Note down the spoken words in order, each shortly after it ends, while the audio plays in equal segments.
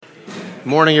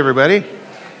Morning, everybody.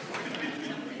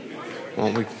 Why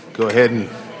don't we go ahead and...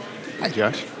 Hi,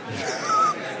 Josh.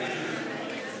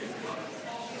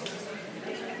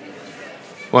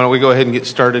 Why don't we go ahead and get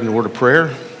started in a word of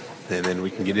prayer, and then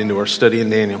we can get into our study in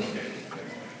Daniel.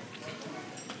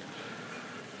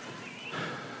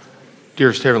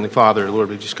 Dearest Heavenly Father, Lord,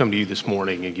 we just come to you this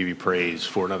morning and give you praise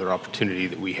for another opportunity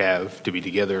that we have to be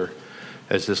together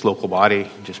as this local body.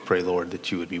 Just pray, Lord,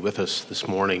 that you would be with us this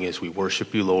morning as we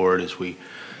worship you, Lord, as we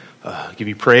give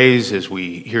you praise, as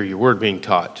we hear your word being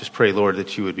taught. Just pray, Lord,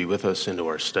 that you would be with us into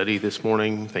our study this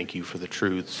morning. Thank you for the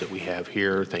truths that we have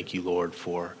here. Thank you, Lord,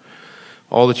 for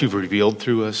all that you've revealed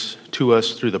to us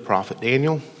through the prophet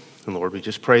Daniel. And Lord, we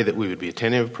just pray that we would be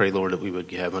attentive. Pray, Lord, that we would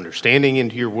have understanding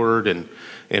into your word. And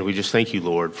we just thank you,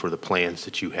 Lord, for the plans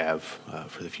that you have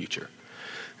for the future.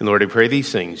 And Lord, I pray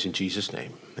these things in Jesus'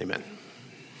 name. Amen.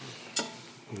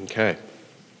 Okay.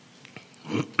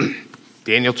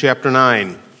 Daniel chapter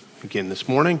 9, again this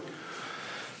morning.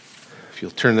 If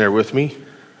you'll turn there with me.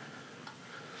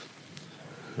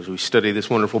 As we study this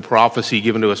wonderful prophecy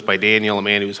given to us by Daniel, a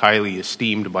man who was highly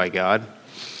esteemed by God.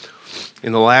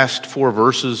 In the last 4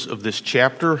 verses of this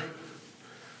chapter,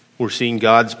 we're seeing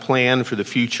God's plan for the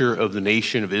future of the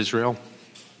nation of Israel.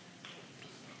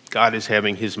 God is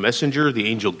having his messenger, the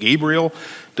angel Gabriel,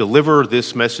 deliver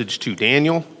this message to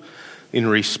Daniel in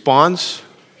response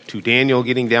to Daniel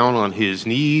getting down on his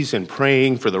knees and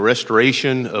praying for the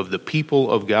restoration of the people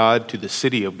of God to the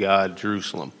city of God,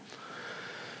 Jerusalem.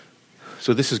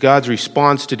 So this is God's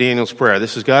response to Daniel's prayer.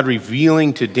 This is God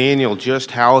revealing to Daniel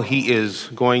just how he is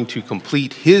going to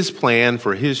complete his plan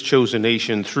for his chosen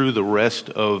nation through the rest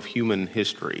of human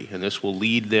history. And this will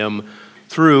lead them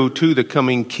through to the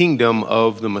coming kingdom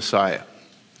of the Messiah.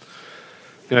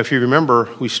 Now, if you remember,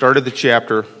 as we started the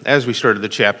chapter,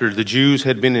 the Jews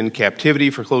had been in captivity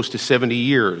for close to 70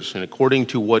 years. And according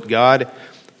to what God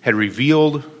had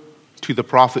revealed to the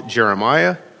prophet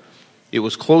Jeremiah, it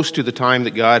was close to the time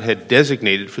that God had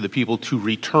designated for the people to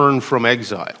return from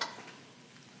exile.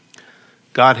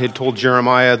 God had told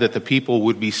Jeremiah that the people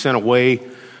would be sent away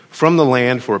from the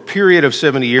land for a period of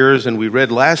 70 years, and we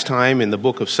read last time in the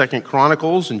book of 2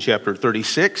 Chronicles in chapter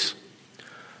 36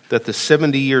 that the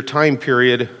 70-year time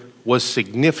period was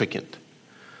significant.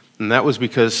 And that was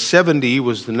because 70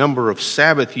 was the number of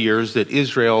Sabbath years that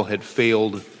Israel had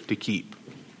failed to keep.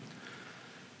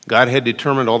 God had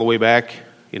determined all the way back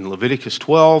in Leviticus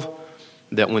 12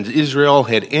 that when Israel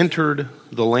had entered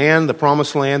the land, the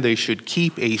promised land, they should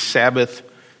keep a Sabbath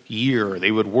year.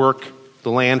 They would work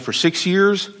the land for 6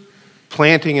 years,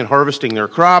 planting and harvesting their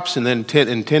crops and then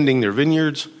tending their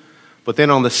vineyards. But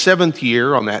then on the 7th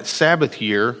year, on that Sabbath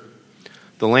year,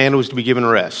 the land was to be given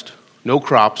rest. No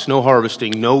crops, no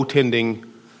harvesting, no tending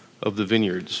of the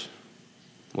vineyards.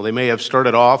 Well,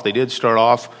 they did start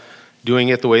off doing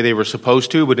it the way they were supposed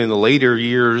to, but in the later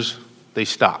years, they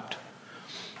stopped.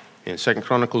 And 2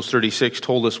 Chronicles 36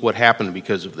 told us what happened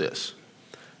because of this.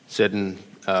 It said in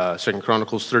 2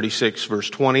 Chronicles 36, verse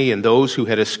 20, "And those who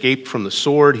had escaped from the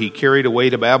sword he carried away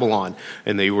to Babylon,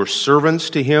 and they were servants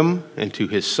to him and to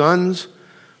his sons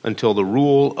until the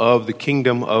rule of the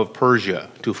kingdom of Persia,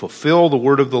 to fulfill the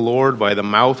word of the Lord by the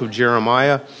mouth of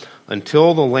Jeremiah,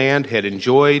 until the land had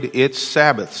enjoyed its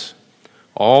Sabbaths.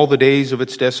 All the days of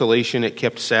its desolation it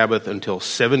kept Sabbath until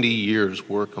 70 years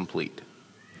were complete."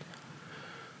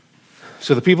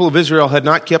 So the people of Israel had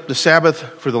not kept the Sabbath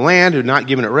for the land, had not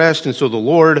given it rest, and so the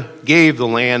Lord gave the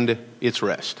land its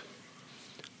rest.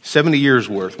 70 years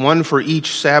worth, one for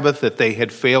each Sabbath that they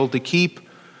had failed to keep.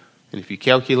 And if you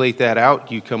calculate that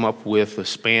out, you come up with a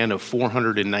span of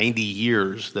 490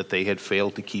 years that they had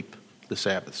failed to keep the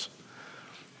Sabbaths.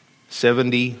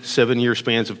 70 7-year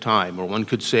spans of time, or one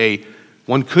could say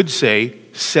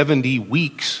 70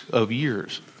 weeks of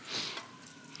years.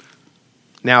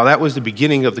 Now, that was the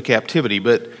beginning of the captivity,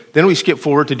 but then we skip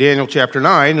forward to Daniel chapter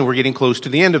 9, and we're getting close to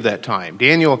the end of that time.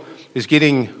 Daniel is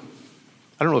getting,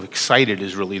 I don't know if excited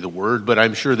is really the word, but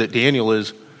I'm sure that Daniel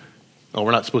is,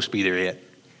 we're not supposed to be there yet.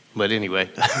 But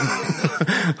anyway,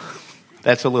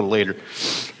 that's a little later.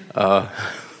 But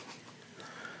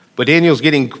Daniel's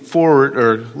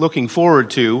looking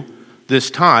forward to this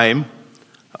time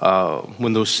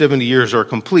when those 70 years are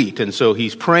complete. And so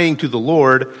he's praying to the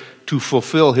Lord to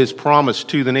fulfill his promise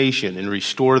to the nation and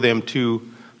restore them to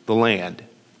the land.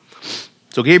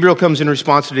 So Gabriel comes in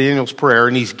response to Daniel's prayer,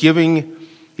 and he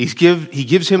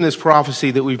gives him this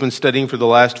prophecy that we've been studying for the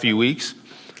last few weeks.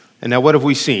 And now what have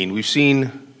we seen? We've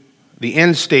seen the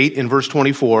end state in verse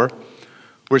 24,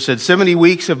 where it said, 70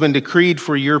 weeks have been decreed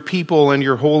for your people and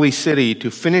your holy city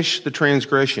to finish the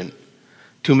transgression,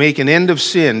 to make an end of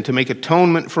sin, to make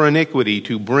atonement for iniquity,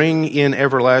 to bring in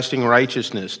everlasting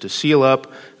righteousness, to seal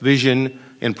up vision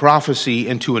and prophecy,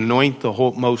 and to anoint the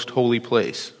most holy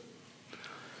place.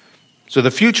 So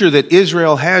the future that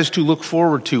Israel has to look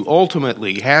forward to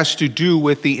ultimately has to do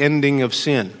with the ending of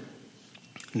sin.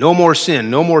 No more sin,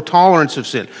 no more tolerance of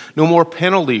sin, no more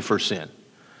penalty for sin.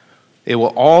 It will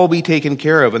all be taken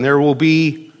care of, and there will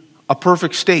be a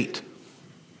perfect state.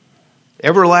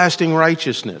 Everlasting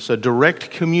righteousness, a direct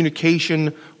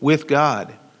communication with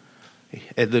God,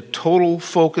 and the total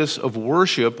focus of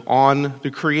worship on the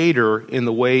Creator in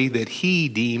the way that He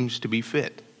deems to be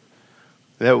fit.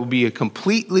 That would be a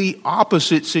completely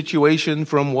opposite situation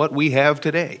from what we have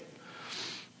today.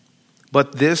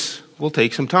 But this will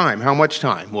take some time. How much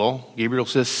time? Well, Gabriel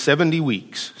says 70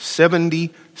 weeks.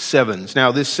 70 sevens.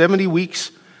 Now, this is 70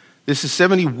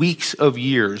 weeks of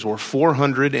years, or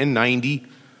 490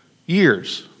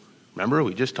 years. Remember,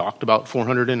 we just talked about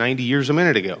 490 years a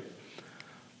minute ago.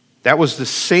 That was the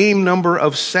same number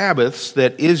of Sabbaths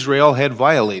that Israel had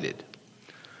violated.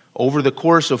 Over the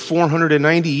course of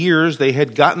 490 years, they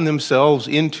had gotten themselves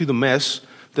into the mess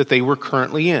that they were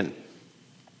currently in.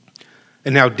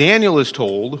 And now Daniel is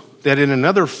told that in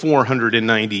another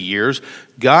 490 years,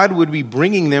 God would be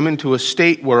bringing them into a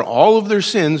state where all of their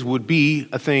sins would be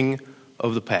a thing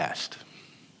of the past.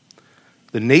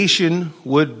 The nation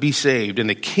would be saved, and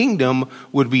the kingdom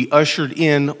would be ushered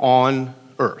in on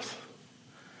earth.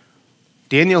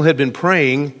 Daniel had been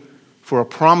praying for a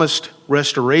promised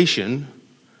restoration,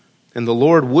 and the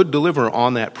Lord would deliver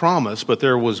on that promise, but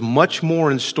there was much more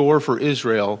in store for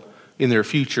Israel in their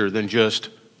future than just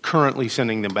currently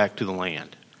sending them back to the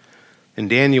land. And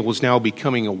Daniel was now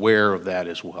becoming aware of that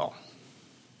as well.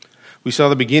 We saw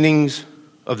the beginnings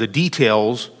of the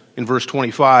details in verse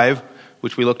 25,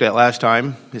 which we looked at last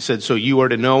time. It said, "So you are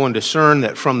to know and discern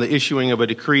that from the issuing of a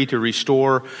decree to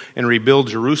restore and rebuild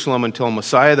Jerusalem until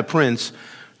Messiah the Prince,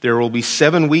 there will be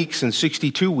 7 weeks and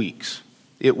 62 weeks.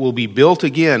 It will be built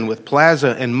again with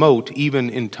plaza and moat, even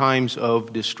in times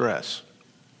of distress."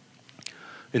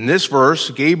 In this verse,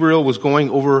 Gabriel was going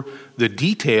over the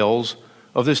details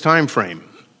of this time frame.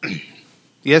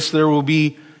 Yes, it will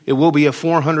be a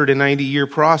 490-year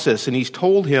process, and he's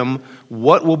told him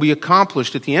what will be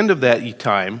accomplished at the end of that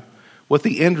time, what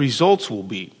the end results will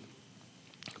be.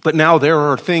 But now there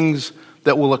are things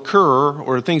that will occur,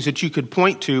 or things that you could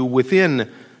point to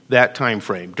within that time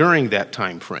frame, during that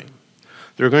time frame.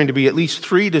 There are going to be at least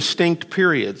 3 distinct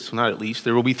periods, not at least,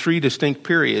 there will be 3 distinct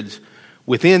periods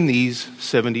within these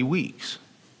 70 weeks.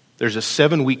 There's a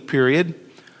 7-week period,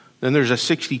 then there's a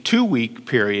 62-week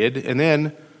period, and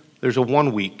then there's a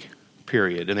 1-week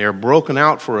period. And they are broken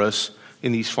out for us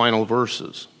in these final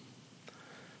verses.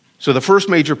 So the first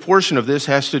major portion of this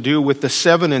has to do with the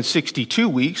 7 and 62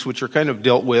 weeks, which are kind of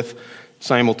dealt with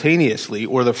simultaneously,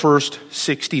 or the first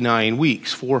 69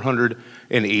 weeks,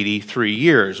 483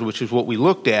 years, which is what we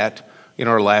looked at in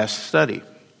our last study.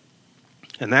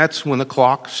 And that's when the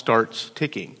clock starts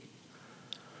ticking.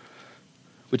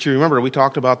 But you remember, we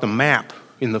talked about the map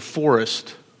in the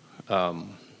forest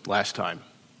last time.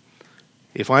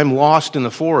 If I'm lost in the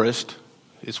forest,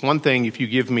 it's one thing if you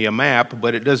give me a map,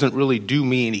 but it doesn't really do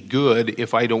me any good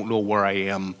if I don't know where I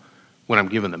am when I'm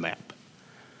given the map.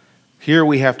 Here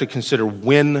we have to consider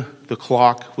when the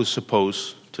clock was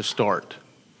supposed to start.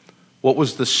 What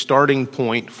was the starting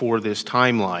point for this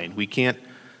timeline? We can't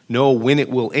know when it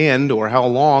will end or how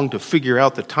long to figure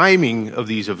out the timing of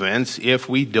these events if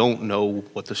we don't know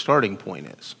what the starting point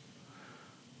is.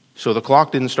 So the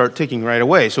clock didn't start ticking right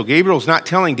away. So Gabriel's not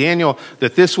telling Daniel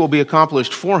that this will be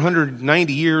accomplished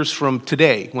 490 years from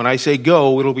today. When I say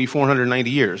go, it'll be 490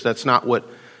 years. That's not what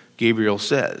Gabriel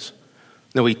says.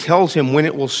 No, he tells him when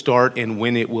it will start and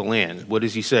when it will end. What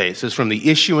does he say? It says, from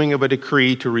the issuing of a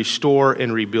decree to restore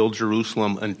and rebuild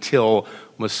Jerusalem until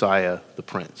Messiah the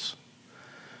Prince.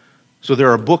 So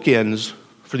there are bookends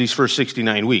for these first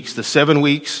 69 weeks. The 7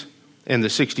 weeks and the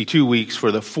 62 weeks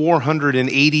for the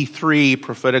 483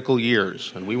 prophetical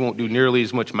years. And we won't do nearly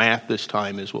as much math this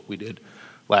time as what we did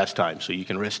last time. So you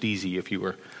can rest easy if you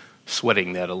were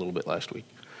sweating that a little bit last week.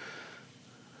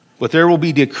 But there will be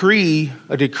a decree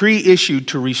issued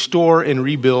to restore and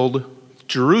rebuild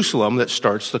Jerusalem that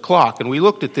starts the clock. And we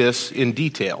looked at this in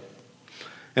detail.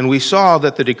 And we saw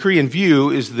that the decree in view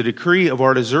is the decree of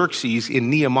Artaxerxes in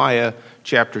Nehemiah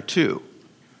chapter 2,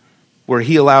 where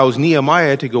he allows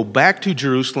Nehemiah to go back to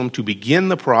Jerusalem to begin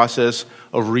the process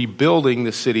of rebuilding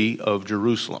the city of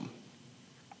Jerusalem.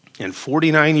 And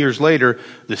 49 years later,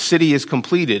 the city is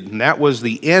completed, and that was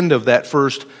the end of that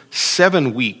first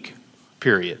 7-week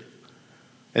period.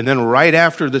 And then right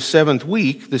after the 7th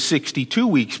week, the 62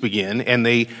 weeks begin, and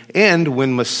they end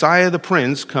when Messiah the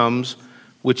Prince comes,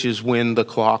 which is when the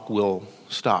clock will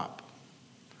stop.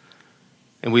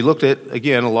 And we looked at,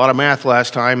 again, a lot of math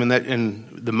last time, and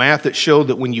the math that showed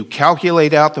that when you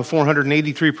calculate out the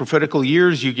 483 prophetical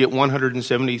years, you get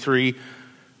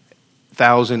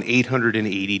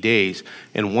 173,880 days.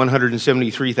 And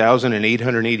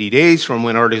 173,880 days from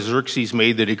when Artaxerxes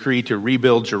made the decree to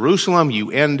rebuild Jerusalem,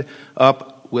 you end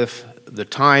up with the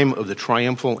time of the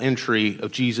triumphal entry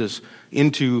of Jesus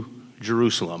into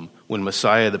Jerusalem when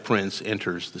Messiah the Prince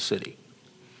enters the city.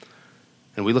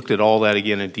 And we looked at all that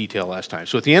again in detail last time.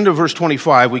 So at the end of verse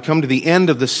 25, we come to the end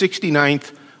of the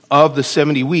 69th of the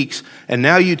 70 weeks. And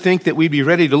now you'd think that we'd be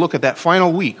ready to look at that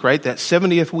final week, right? That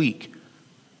 70th week.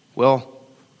 Well,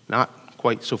 not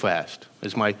quite so fast.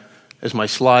 As my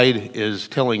slide is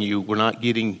telling you, we're not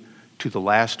getting to the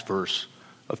last verse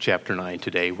of chapter 9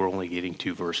 today. We're only getting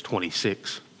to verse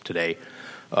 26 today.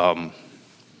 And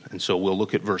so we'll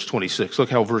look at verse 26.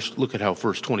 Look at how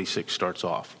verse 26 starts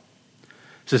off.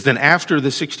 It says, then after the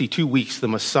 62 weeks, the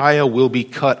Messiah will be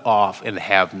cut off and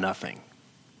have nothing.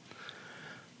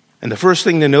 And the first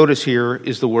thing to notice here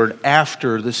is the word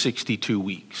after the 62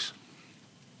 weeks.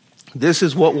 This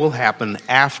is what will happen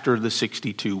after the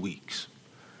 62 weeks.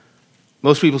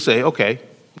 Most people say, okay,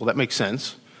 well, that makes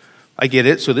sense. I get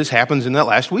it. So this happens in that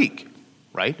last week,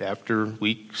 right? After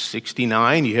week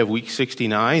 69, you have week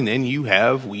 69, then you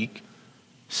have week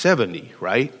 70,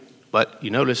 right? But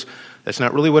you notice that's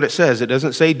not really what it says. It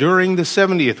doesn't say during the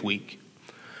 70th week.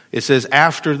 It says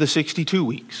after the 62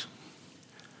 weeks.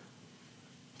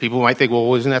 People might think,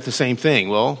 well, isn't that the same thing?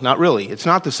 Well, not really. It's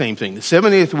not the same thing. The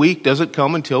 70th week doesn't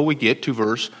come until we get to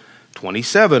verse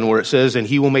 27, where it says, and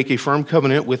he will make a firm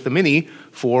covenant with the many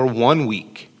for 1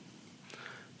 week.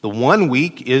 The 1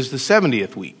 week is the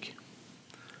 70th week.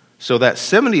 So that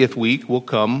 70th week will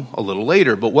come a little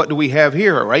later. But what do we have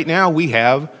here? Right now we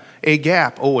have a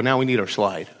gap. Oh, and now we need our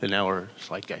slide. And now our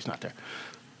slide guy's not there.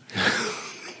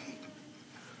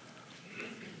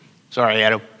 Sorry,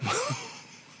 Adam.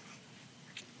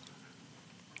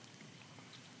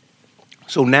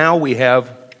 So now we have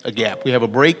a gap. We have a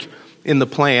break in the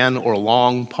plan, or a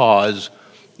long pause,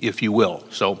 if you will.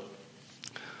 So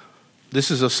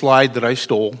this is a slide that I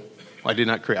stole. I did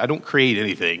not create. I don't create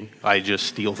anything. I just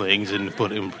steal things and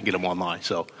get them online.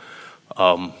 So,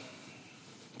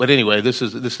 but anyway, this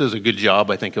does a good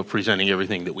job, I think, of presenting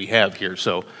everything that we have here.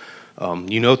 So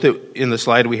you note that in the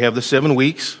slide we have the 7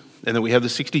 weeks, and then we have the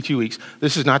 62 weeks.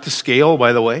 This is not to scale,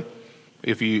 by the way.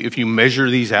 If you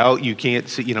measure these out, you can't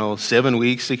see, 7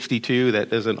 weeks, 62, that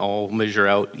doesn't all measure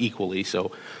out equally.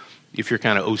 So if you're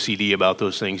kind of OCD about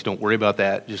those things, don't worry about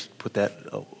that. Just put that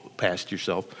past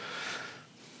yourself.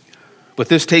 But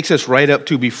this takes us right up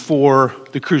to before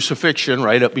the crucifixion,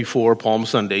 right up before Palm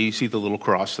Sunday. You see the little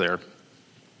cross there.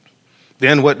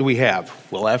 Then what do we have?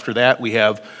 Well, after that, we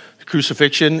have the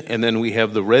crucifixion, and then we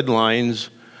have the red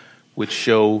lines, which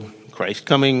show Christ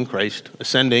coming, Christ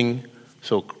ascending.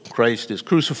 So Christ is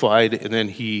crucified, and then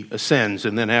he ascends.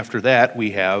 And then after that,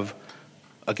 we have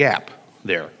a gap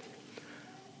there.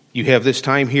 You have this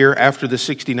time here after the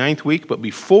 69th week, but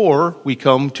before we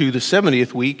come to the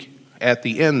 70th week at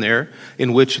the end there,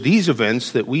 in which these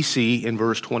events that we see in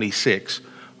verse 26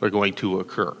 are going to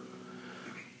occur,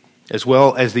 as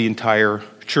well as the entire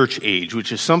church age,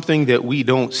 which is something that we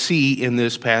don't see in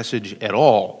this passage at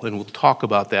all. And we'll talk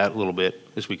about that a little bit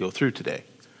as we go through today.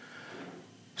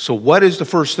 So what is the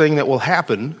first thing that will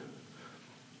happen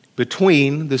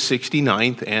between the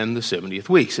 69th and the 70th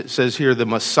weeks? It says here, the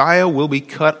Messiah will be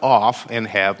cut off and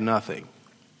have nothing.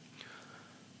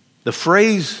 The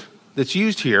phrase that's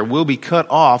used here, will be cut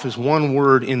off, is one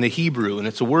word in the Hebrew, and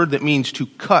it's a word that means to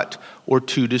cut or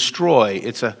to destroy.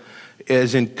 It's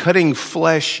as in cutting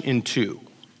flesh in two.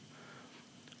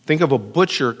 Think of a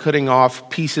butcher cutting off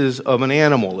pieces of an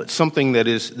animal. It's something that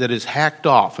is hacked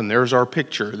off, and there's our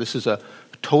picture. This is a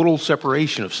total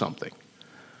separation of something.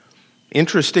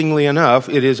 Interestingly enough,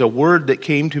 it is a word that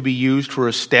came to be used for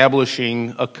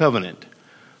establishing a covenant.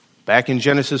 Back in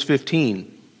Genesis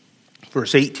 15,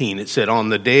 verse 18, it said, on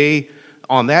that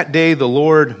day the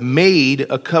Lord made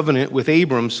a covenant with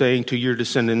Abram, saying, to your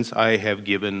descendants I have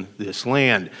given this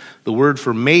land. The word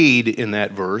for made in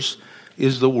that verse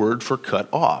is the word for cut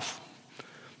off.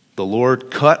 The Lord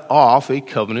cut off a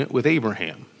covenant with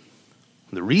Abraham.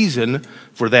 The reason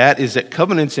for that is that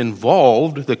covenants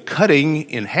involved the cutting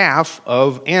in half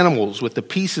of animals with the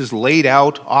pieces laid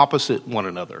out opposite one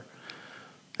another.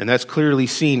 And that's clearly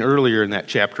seen earlier in that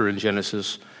chapter in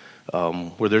Genesis,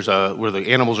 where the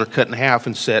animals are cut in half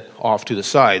and set off to the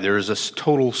side. There is a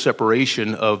total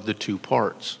separation of the two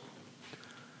parts.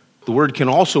 The word can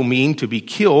also mean to be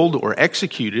killed or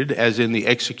executed, as in the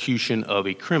execution of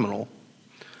a criminal.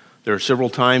 There are several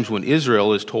times when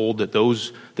Israel is told that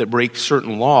those that break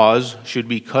certain laws should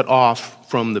be cut off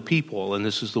from the people, and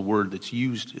this is the word that's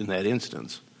used in that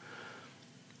instance.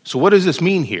 So what does this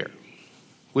mean here?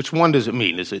 Which one does it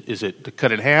mean? Is it to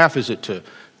cut in half? Is it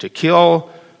to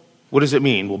kill? What does it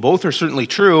mean? Well, both are certainly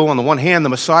true. On the one hand, the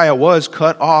Messiah was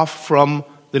cut off from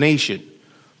the nation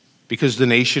because the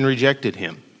nation rejected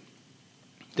him.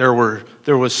 There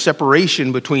was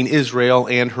separation between Israel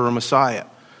and her Messiah.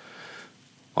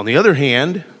 On the other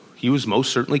hand, he was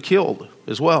most certainly killed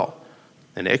as well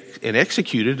and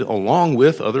executed along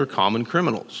with other common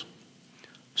criminals.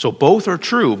 So both are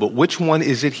true, but which one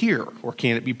is it here? Or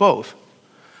can it be both?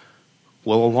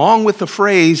 Well, along with the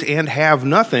phrase, and have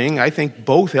nothing, I think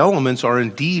both elements are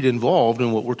indeed involved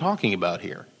in what we're talking about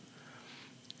here.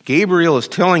 Gabriel is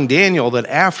telling Daniel that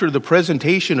after the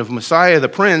presentation of Messiah the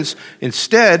Prince,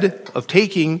 instead of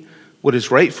taking what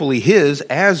is rightfully his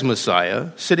as Messiah,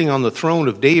 sitting on the throne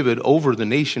of David over the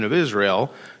nation of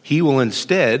Israel, he will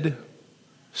instead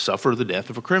suffer the death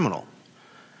of a criminal.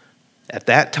 At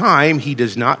that time, he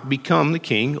does not become the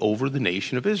king over the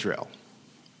nation of Israel.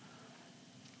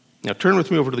 Now turn with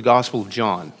me over to the Gospel of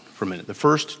John for a minute, the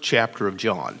first chapter of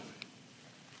John.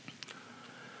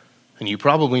 And you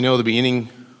probably know the beginning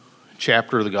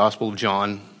chapter of the Gospel of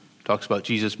John talks about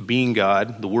Jesus being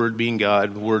God, the Word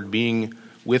being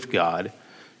with God,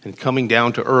 and coming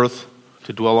down to earth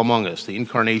to dwell among us. The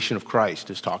incarnation of Christ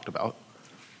is talked about.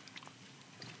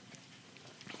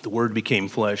 The Word became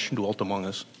flesh and dwelt among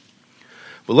us.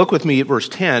 But look with me at verse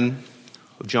 10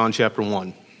 of John chapter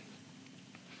 1,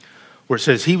 where it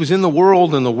says, "He was in the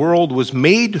world, and the world was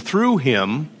made through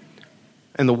him,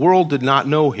 and the world did not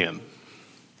know him."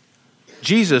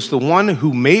 Jesus, the one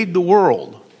who made the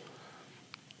world,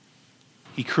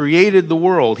 he created the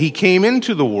world. He came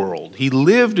into the world. He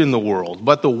lived in the world,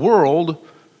 but the world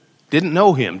didn't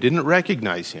know him, didn't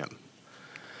recognize him.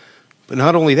 But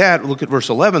not only that, look at verse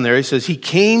 11 there. He says, "He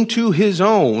came to his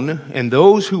own, and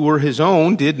those who were his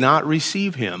own did not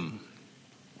receive him."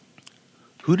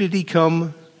 Who did he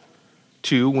come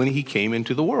to when he came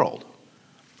into the world?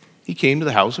 He came to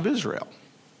the house of Israel,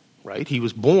 right? He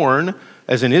was born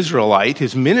as an Israelite.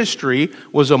 His ministry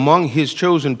was among his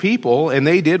chosen people, and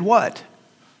they did what?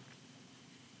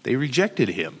 They rejected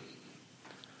him.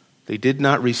 They did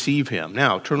not receive him.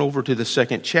 Now, turn over to the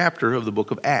second chapter of the book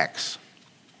of Acts.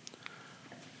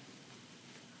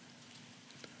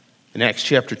 In Acts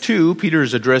chapter 2, Peter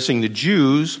is addressing the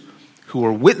Jews who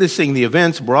are witnessing the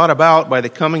events brought about by the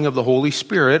coming of the Holy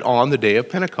Spirit on the day of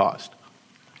Pentecost.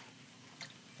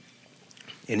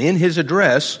 And in his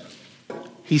address,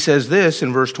 he says this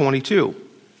in verse 22.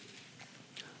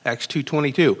 Acts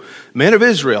 2:22. "Men of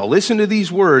Israel, listen to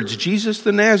these words. Jesus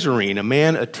the Nazarene, a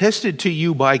man attested to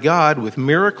you by God with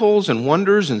miracles and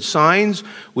wonders and signs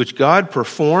which God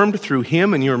performed through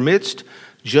him in your midst,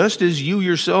 just as you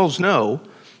yourselves know.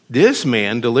 This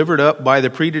man, delivered up by the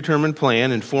predetermined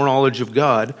plan and foreknowledge of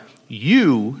God,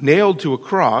 you nailed to a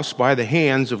cross by the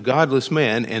hands of godless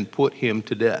men and put him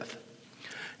to death.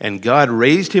 And God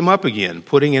raised him up again,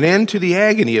 putting an end to the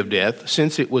agony of death,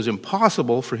 since it was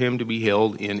impossible for him to be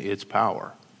held in its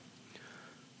power.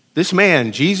 This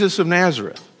man, Jesus of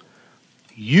Nazareth,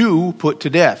 you put to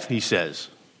death," he says.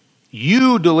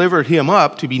 "You delivered him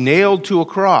up to be nailed to a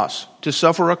cross, to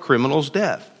suffer a criminal's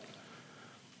death.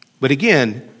 But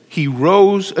again, he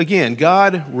rose again.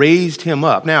 God raised him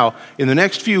up." Now, in the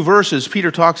next few verses,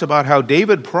 Peter talks about how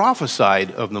David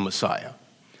prophesied of the Messiah,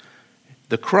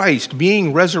 the Christ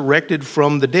being resurrected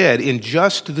from the dead in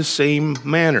just the same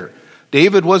manner.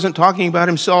 David wasn't talking about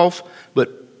himself,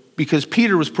 but because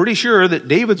Peter was pretty sure that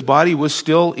David's body was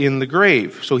still in the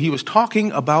grave. So he was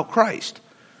talking about Christ.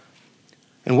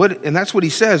 And that's what he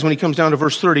says when he comes down to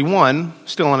verse 31,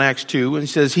 still in Acts 2, and he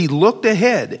says, "He looked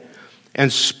ahead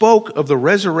and spoke of the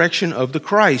resurrection of the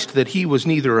Christ, that he was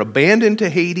neither abandoned to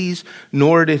Hades,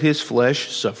 nor did his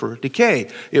flesh suffer decay."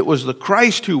 It was the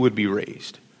Christ who would be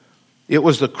raised. It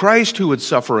was the Christ who would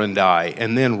suffer and die,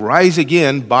 and then rise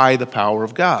again by the power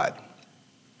of God.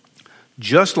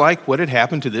 Just like what had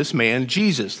happened to this man,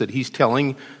 Jesus, that he's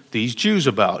telling these Jews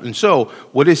about. And so,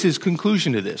 what is his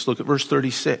conclusion to this? Look at verse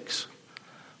 36.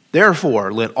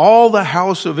 "Therefore, let all the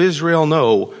house of Israel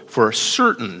know for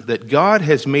certain that God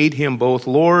has made him both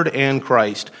Lord and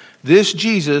Christ, this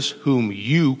Jesus whom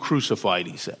you crucified,"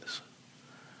 he says.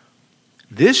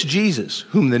 This Jesus,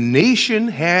 whom the nation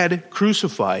had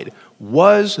crucified,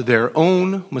 was their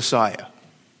own Messiah.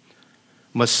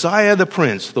 Messiah the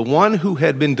Prince, the one who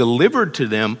had been delivered to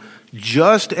them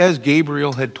just as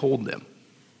Gabriel had told them.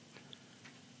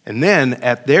 And then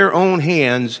at their own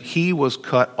hands, he was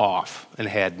cut off and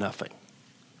had nothing.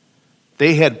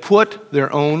 They had put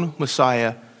their own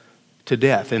Messiah to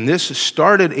death. And this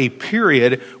started a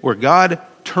period where God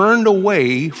turned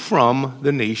away from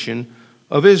the nation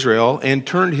of Israel and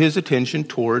turned his attention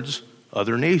towards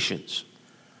other nations.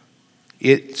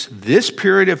 It's this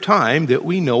period of time that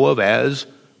we know of as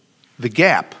the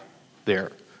gap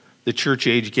there, the church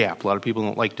age gap. A lot of people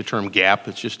don't like the term gap.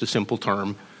 It's just a simple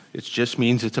term. It just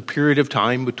means it's a period of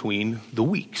time between the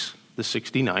weeks, the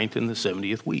 69th and the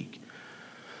 70th week.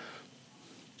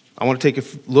 I want to take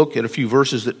a look at a few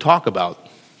verses that talk about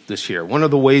this here. One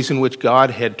of the ways in which God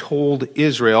had told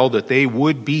Israel that they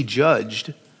would be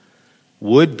judged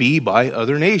would be by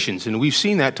other nations. And we've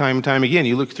seen that time and time again.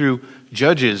 You look through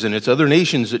Judges, and it's other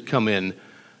nations that come in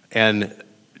and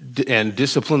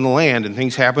discipline the land, and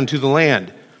things happen to the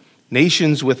land.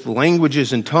 Nations with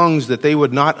languages and tongues that they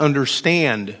would not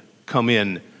understand come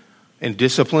in and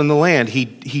discipline the land.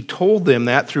 He told them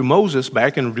that through Moses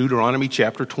back in Deuteronomy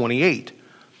chapter 28.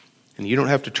 And you don't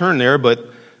have to turn there,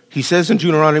 but he says in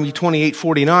Deuteronomy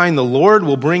 28:49, "The Lord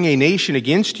will bring a nation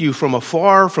against you from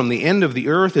afar, from the end of the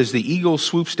earth, as the eagle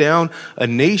swoops down, a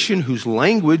nation whose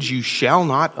language you shall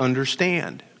not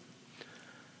understand."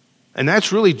 And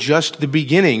that's really just the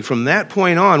beginning. From that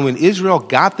point on, when Israel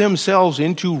got themselves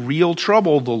into real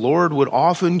trouble, the Lord would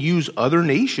often use other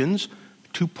nations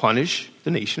to punish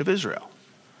the nation of Israel.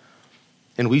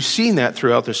 And we've seen that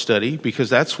throughout the study because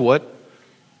that's what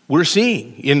we're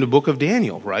seeing in the book of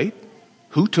Daniel, right?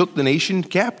 Who took the nation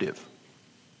captive?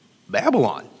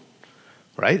 Babylon,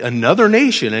 right? Another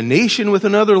nation, a nation with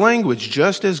another language,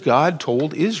 just as God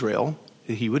told Israel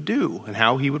that he would do and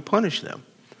how he would punish them.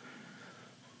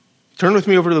 Turn with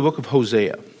me over to the book of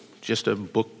Hosea, just a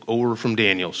book over from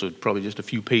Daniel, so probably just a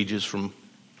few pages from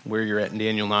where you're at in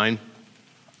Daniel 9.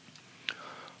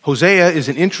 Hosea is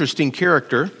an interesting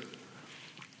character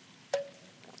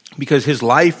because his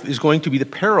life is going to be the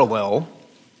parallel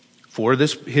for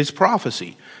his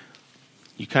prophecy.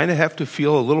 You kind of have to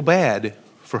feel a little bad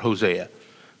for Hosea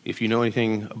if you know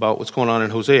anything about what's going on in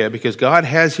Hosea, because God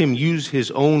has him use his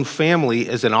own family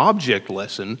as an object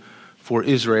lesson for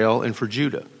Israel and for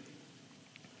Judah.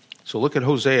 So look at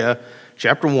Hosea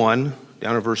chapter 1,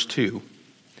 down to verse 2.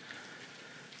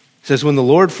 It says, "When the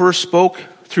Lord first spoke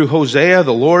through Hosea,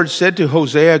 the Lord said to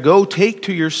Hosea, 'Go take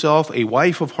to yourself a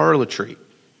wife of harlotry,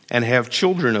 and have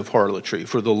children of harlotry,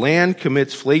 for the land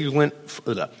commits flagrant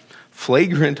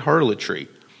harlotry,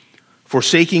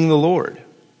 forsaking the Lord.'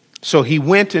 So he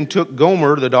went and took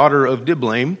Gomer, the daughter of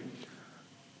Diblaim."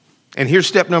 And here's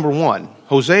step number 1.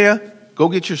 Hosea, go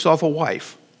get yourself a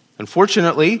wife.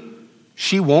 Unfortunately,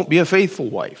 she won't be a faithful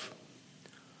wife.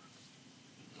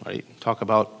 Right? Talk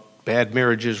about bad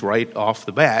marriages right off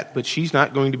the bat, but she's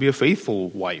not going to be a faithful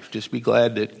wife. Just be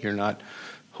glad that you're not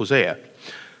Hosea.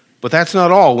 But that's not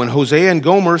all. When Hosea and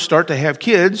Gomer start to have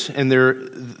kids, and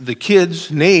the kids'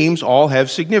 names all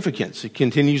have significance. It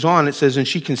continues on. It says, "And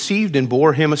she conceived and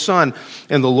bore him a son.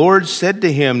 And the Lord said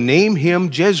to him, 'Name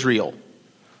him Jezreel.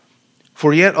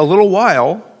 For yet a little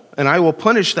while, and I will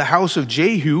punish the house of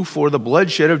Jehu for the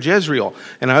bloodshed of Jezreel.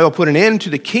 And I will put an end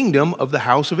to the kingdom of the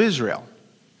house of Israel.'"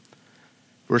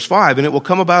 Verse 5, "And it will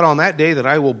come about on that day that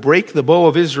I will break the bow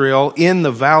of Israel in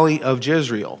the valley of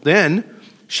Jezreel." Then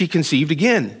she conceived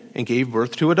again and gave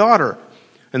birth to a daughter.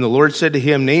 And the Lord said to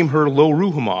him, "Name her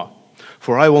Lo-ruhamah,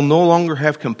 for I will no longer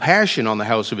have compassion on the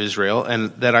house of Israel,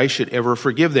 and that I should ever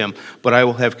forgive them. But I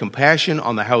will have compassion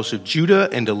on the house of Judah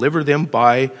and deliver them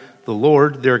by the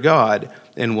Lord their God,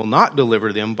 and will not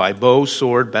deliver them by bow,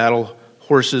 sword, battle,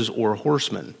 horses, or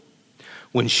horsemen."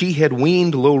 When she had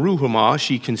weaned Lo-ruhamah,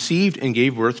 she conceived and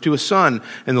gave birth to a son.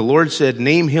 And the Lord said,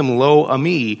 "Name him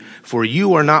Lo-ammi, for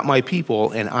you are not my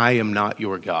people, and I am not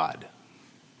your God."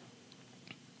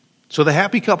 So the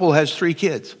happy couple has 3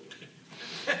 kids.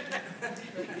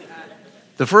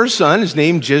 The first son is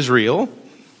named Jezreel,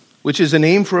 which is a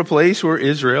name for a place where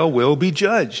Israel will be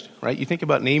judged, right? You think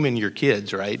about naming your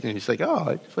kids, right? And it's like,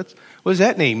 oh, what does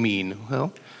that name mean?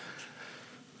 Well,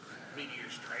 Meteor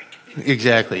strike.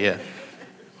 Exactly, yeah.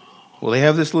 Well, they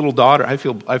have this little daughter. I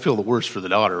feel the worst for the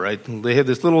daughter, right? They have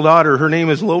this little daughter. Her name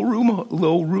is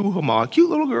Lo-ruhamah. Cute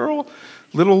little girl.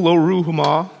 Little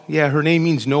Lo-ruhamah. Yeah, her name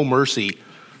means no mercy.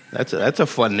 That's a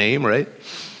fun name, right?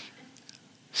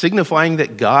 Signifying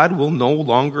that God will no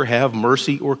longer have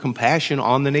mercy or compassion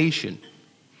on the nation.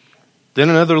 Then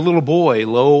another little boy,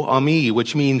 Lo-ammi,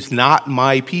 which means not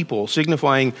my people,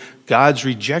 signifying God's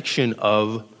rejection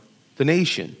of the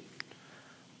nation.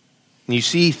 And you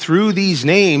see, through these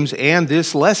names and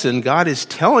this lesson, God is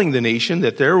telling the nation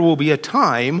that there will be a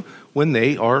time when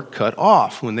they are cut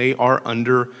off, when they are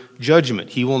under judgment.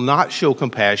 He will not show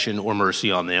compassion or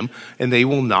mercy on them, and they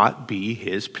will not be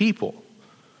his people.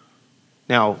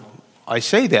 Now, I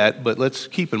say that, but let's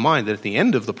keep in mind that at the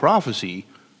end of the prophecy,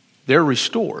 they're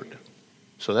restored.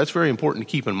 So that's very important to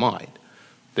keep in mind.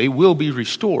 They will be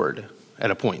restored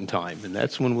at a point in time, and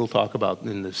that's when we'll talk about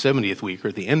in the 70th week or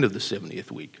at the end of the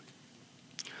 70th week.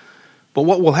 But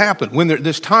what will happen when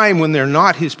this time when they're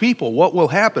not his people? What will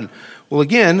happen? Well,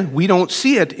 again, we don't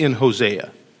see it in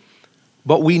Hosea,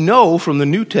 but we know from the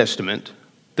New Testament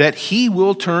that he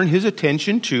will turn his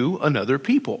attention to another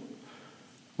people.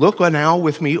 Look now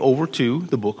with me over to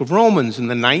the book of Romans, in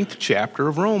the 9th chapter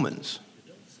of Romans.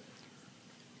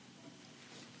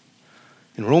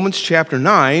 In Romans chapter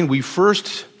 9, we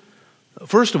first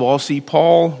of all see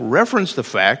Paul reference the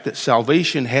fact that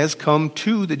salvation has come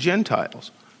to the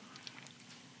Gentiles.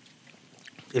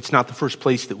 It's not the first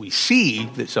place that we see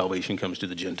that salvation comes to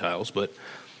the Gentiles, but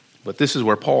this is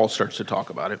where Paul starts to talk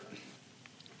about it.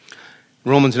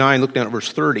 In Romans 9, look down at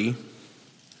verse 30.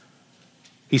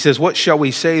 He says, "What shall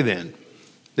we say then?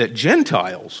 That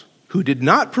Gentiles who did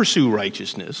not pursue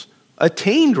righteousness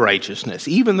attained righteousness,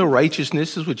 even the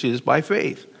righteousness which is by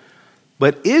faith.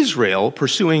 But Israel,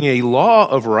 pursuing a law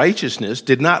of righteousness,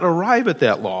 did not arrive at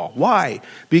that law." Why?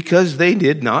 Because they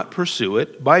did not pursue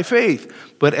it by faith,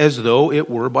 but as though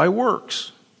it were by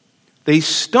works. They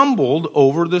stumbled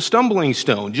over the stumbling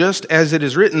stone, just as it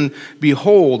is written,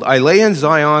 "Behold, I lay in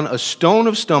Zion a stone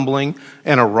of stumbling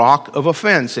and a rock of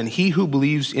offense, and he who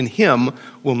believes in him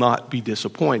will not be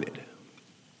disappointed."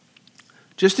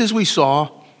 Just as we saw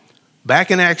back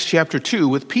in Acts chapter 2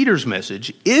 with Peter's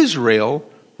message, Israel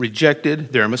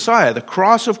rejected their Messiah. The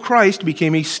cross of Christ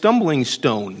became a stumbling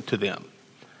stone to them.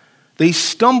 They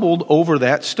stumbled over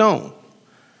that stone.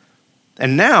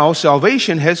 And now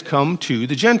salvation has come to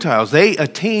the Gentiles. They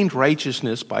attained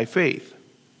righteousness by faith.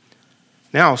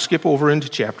 Now skip over into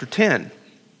chapter 10.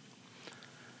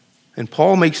 And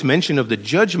Paul makes mention of the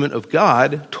judgment of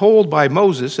God told by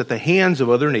Moses at the hands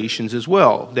of other nations as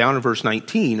well, down in verse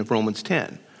 19 of Romans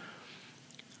 10.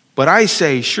 "But I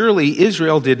say, surely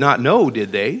Israel did not know,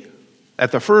 did they?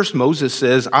 At the first Moses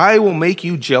says, I will make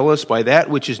you jealous by that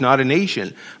which is not a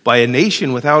nation. By a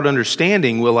nation without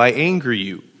understanding will I anger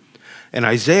you." And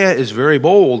Isaiah is very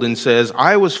bold and says,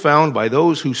 "I was found by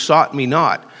those who sought me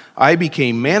not. I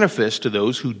became manifest to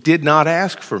those who did not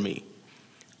ask for me."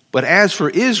 But as for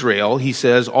Israel, he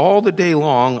says, "All the day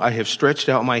long I have stretched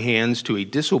out my hands to a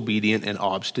disobedient and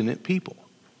obstinate people."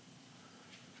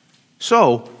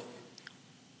 So,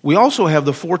 we also have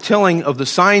the foretelling of the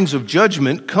signs of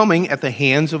judgment coming at the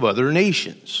hands of other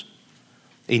nations.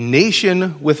 A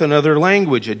nation with another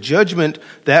language, a judgment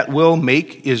that will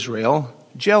make Israel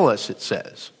jealous, it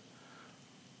says.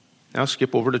 Now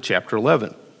skip over to chapter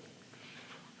 11.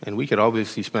 And we could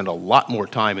obviously spend a lot more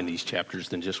time in these chapters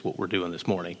than just what we're doing this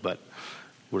morning, but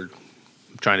we're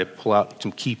trying to pull out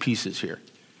some key pieces here.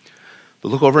 But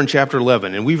look over in chapter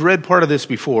 11, and we've read part of this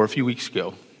before a few weeks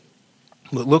ago.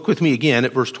 But look with me again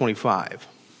at verse 25.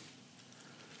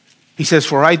 He says,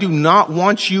 "For I do not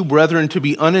want you, brethren, to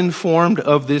be uninformed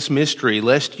of this mystery,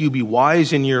 lest you be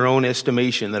wise in your own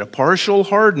estimation, that a partial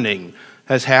hardening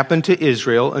has happened to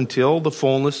Israel until the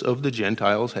fullness of the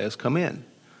Gentiles has come in."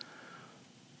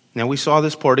 Now we saw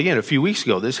this part again a few weeks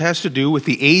ago. This has to do with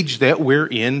the age that we're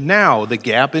in now, the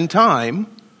gap in time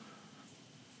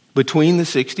between the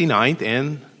 69th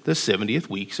and the 70th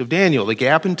weeks of Daniel. The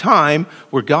gap in time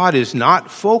where God is not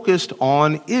focused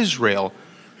on Israel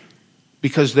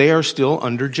because they are still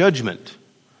under judgment.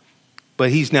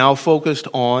 But he's now focused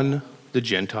on the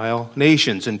Gentile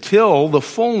nations until the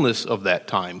fullness of that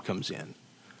time comes in.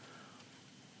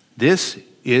 This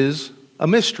is a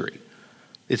mystery.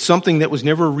 It's something that was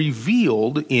never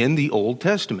revealed in the Old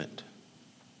Testament.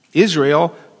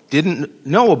 Israel didn't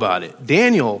know about it.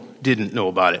 Daniel didn't know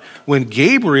about it. When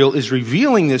Gabriel is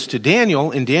revealing this to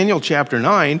Daniel in Daniel chapter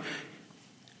 9,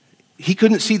 he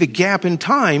couldn't see the gap in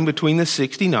time between the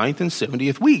 69th and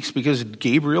 70th weeks because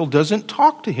Gabriel doesn't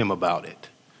talk to him about it.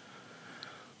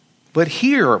 But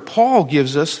here, Paul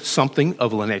gives us something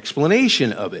of an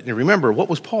explanation of it. And remember, what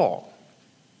was Paul?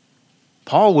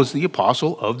 Paul was the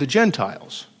apostle of the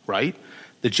Gentiles, right?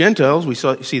 The Gentiles, we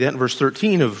see that in verse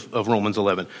 13 of Romans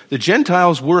 11. The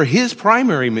Gentiles were his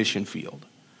primary mission field.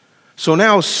 So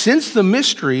now, since the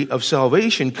mystery of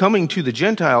salvation coming to the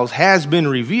Gentiles has been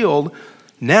revealed,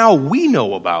 now we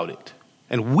know about it.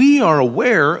 And we are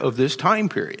aware of this time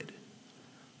period.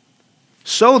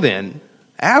 So then,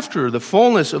 after the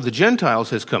fullness of the Gentiles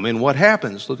has come in, what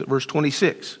happens? Look at verse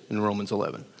 26 in Romans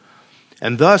 11.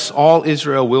 And thus all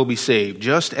Israel will be saved.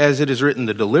 Just as it is written,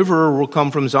 the deliverer will come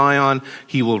from Zion.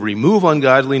 He will remove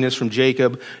ungodliness from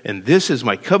Jacob. And this is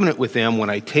my covenant with them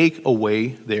when I take away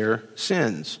their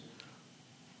sins.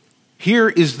 Here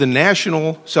is the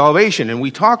national salvation. And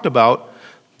we talked about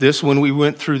this when we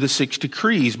went through the 6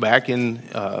 decrees back in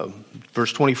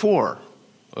verse 24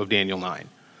 of Daniel 9.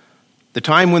 The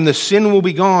time when the sin will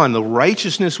be gone, the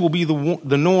righteousness will be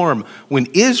the norm, when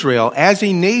Israel as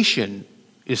a nation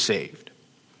is saved.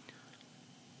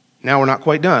 Now we're not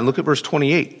quite done. Look at verse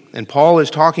 28. And Paul is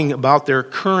talking about their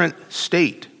current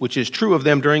state, which is true of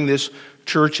them during this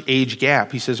church age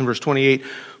gap. He says in verse 28,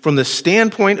 from the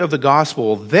standpoint of the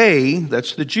gospel, they,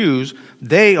 that's the Jews,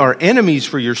 they are enemies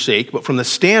for your sake, but from the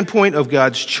standpoint of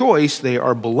God's choice, they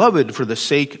are beloved for the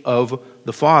sake of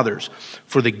the fathers.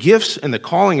 For the gifts and the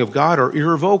calling of God are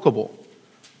irrevocable.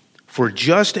 For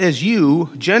just as you,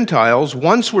 Gentiles,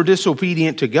 once were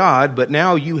disobedient to God, but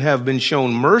now you have been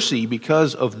shown mercy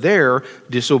because of their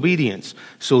disobedience.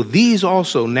 So these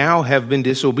also now have been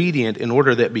disobedient in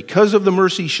order that because of the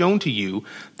mercy shown to you,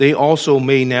 they also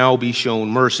may now be shown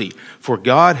mercy. For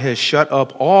God has shut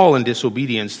up all in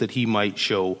disobedience that he might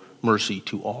show mercy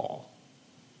to all.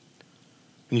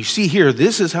 And you see here,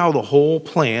 this is how the whole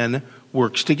plan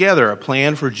works together, a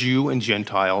plan for Jew and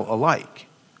Gentile alike.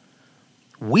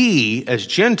 We, as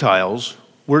Gentiles,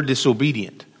 were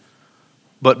disobedient.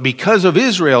 But because of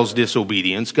Israel's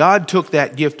disobedience, God took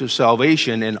that gift of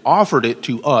salvation and offered it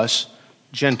to us,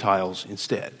 Gentiles,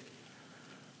 instead.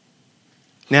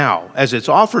 Now, as it's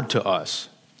offered to us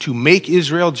to make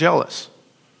Israel jealous,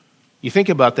 you think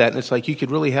about that and it's like you could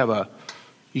really have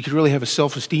a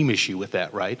self-esteem issue with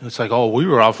that, right? It's like, oh, we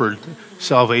were offered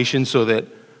salvation so that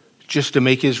just to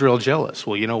make Israel jealous.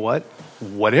 Well, you know what?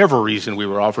 Whatever reason we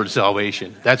were offered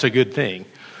salvation, that's a good thing.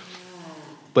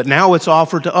 But now it's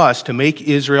offered to us to make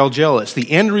Israel jealous.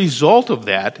 The end result of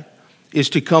that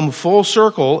is to come full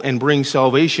circle and bring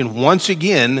salvation once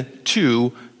again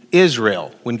to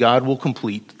Israel when God will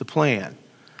complete the plan.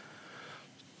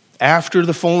 After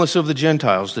the fullness of the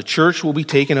Gentiles, the church will be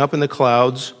taken up in the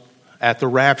clouds at the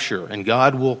rapture, and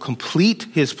God will complete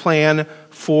his plan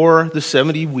for the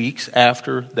 70 weeks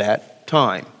after that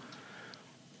time.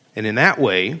 And in that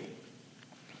way,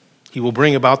 he will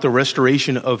bring about the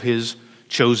restoration of his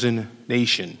chosen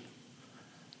nation.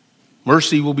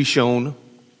 Mercy will be shown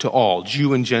to all,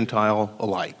 Jew and Gentile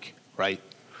alike, right?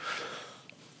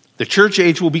 The church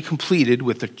age will be completed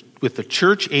with the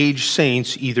church age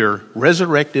saints either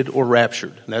resurrected or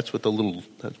raptured. And that's what the little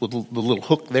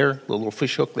hook there, the little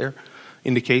fish hook there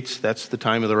indicates. That's the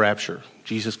time of the rapture.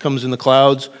 Jesus comes in the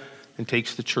clouds and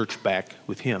takes the church back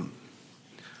with him.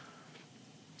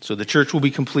 So the church will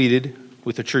be completed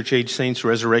with the church age saints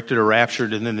resurrected or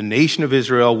raptured, and then the nation of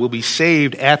Israel will be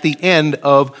saved at the end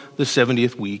of the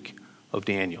 70th week of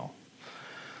Daniel.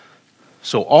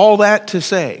 So all that to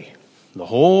say, the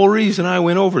whole reason I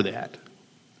went over that,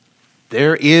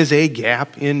 there is a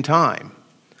gap in time.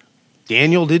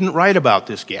 Daniel didn't write about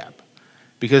this gap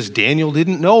because Daniel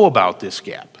didn't know about this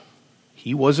gap.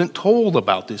 He wasn't told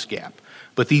about this gap.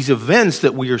 But these events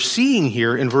that we are seeing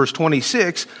here in verse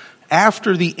 26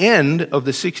 after the end of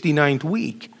the 69th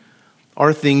week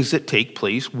are things that take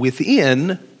place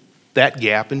within that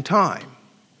gap in time.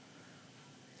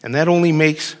 And that only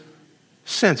makes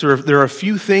sense. There are a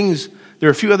few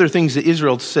other things that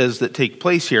Israel says that take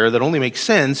place here that only make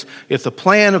sense if the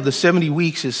plan of the 70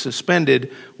 weeks is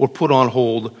suspended or put on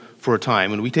hold for a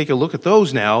time. And we take a look at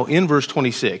those now in verse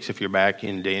 26, if you're back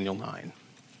in Daniel 9.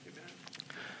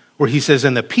 Where he says,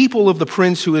 and the people of the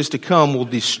prince who is to come will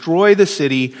destroy the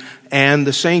city and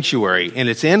the sanctuary, and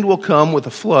its end will come with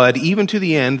a flood. Even to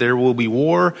the end there will be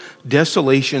war.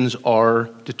 Desolations are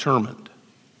determined.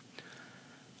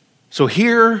 So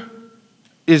here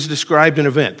is described an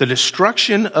event, the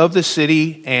destruction of the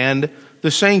city and the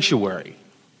sanctuary.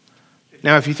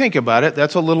 Now, if you think about it,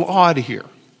 that's a little odd here.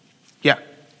 Yeah.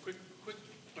 Quick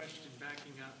question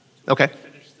backing up. Okay.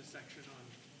 Finish the section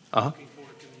on looking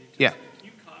forward to the New Testament. Yeah. Can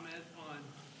you comment on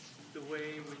the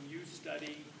way when you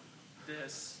study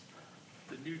this,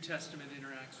 the New Testament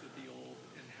interacts with the Old,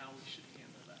 and how we should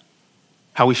handle that?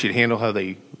 How we should handle how they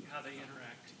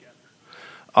interact together.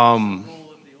 What's the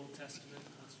role of the Old Testament?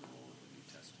 What's the role of the New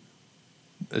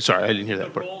Testament? Sorry, I didn't hear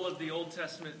that part. The role of the Old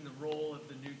Testament and the role of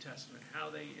the New Testament, how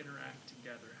they interact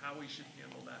together, how we should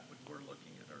handle that when we're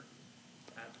looking at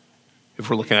if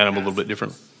we're looking at them a little bit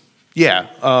different. Yeah.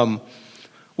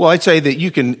 Well, I'd say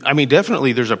that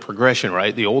definitely there's a progression,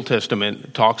 right? The Old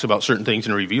Testament talks about certain things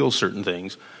and reveals certain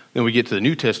things. Then we get to the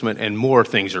New Testament and more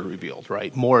things are revealed,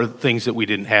 right? More things that we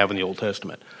didn't have in the Old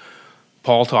Testament.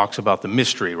 Paul talks about the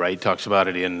mystery, right? He talks about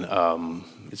it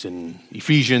it's in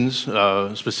Ephesians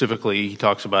specifically. He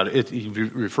talks about it, he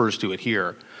refers to it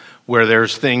here, where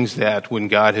there's things that when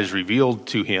God has revealed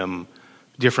to him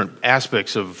different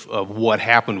aspects of what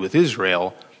happened with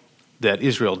Israel that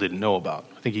Israel didn't know about.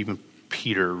 I think even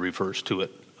Peter refers to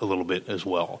it a little bit as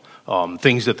well.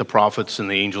 Things that the prophets and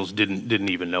the angels didn't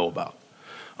even know about.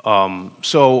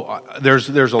 So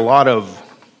there's a lot of.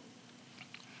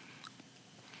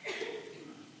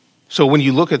 So when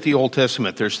you look at the Old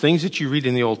Testament, there's things that you read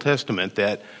in the Old Testament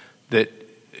that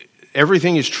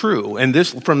everything is true, and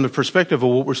this, from the perspective of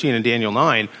what we're seeing in Daniel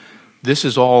 9, this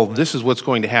is what's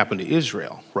going to happen to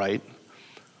Israel, right?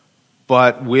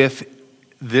 But with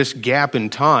this gap in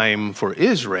time for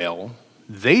Israel,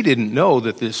 they didn't know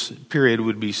that this period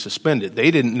would be suspended.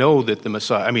 They didn't know that the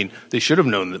Messiah, they should have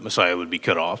known that Messiah would be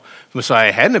cut off. If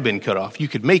Messiah hadn't have been cut off, you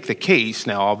could make the case,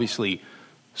 now obviously,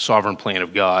 sovereign plan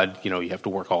of God, you have to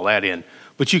work all that in,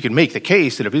 but you could make the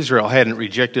case that if Israel hadn't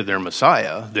rejected their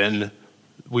Messiah, then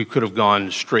we could have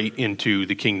gone straight into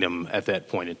the kingdom at that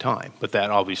point in time. But that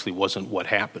obviously wasn't what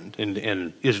happened,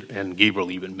 and Gabriel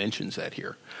even mentions that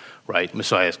here, right?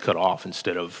 Messiah is cut off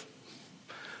instead of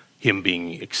him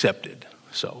being accepted.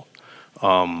 So,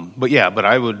 but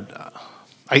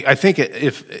I think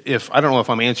if I don't know if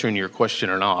I'm answering your question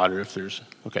or not, or if there's,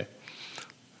 okay.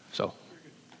 So,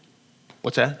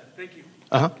 what's that? Thank you.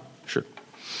 Sure.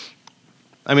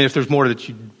 If there's more that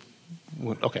you,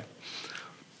 okay.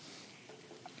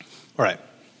 All right.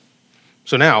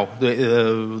 So now,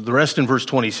 the rest in verse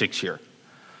 26 here.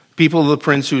 People of the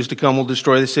prince who is to come will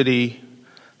destroy the city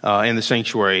and the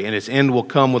sanctuary, and its end will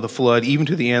come with a flood. Even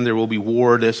to the end there will be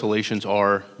war, desolations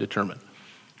are determined.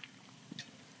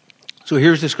 So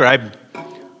here's described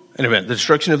an event, the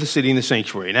destruction of the city and the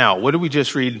sanctuary. Now, what did we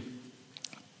just read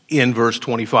in verse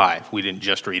 25? We didn't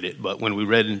just read it, but when we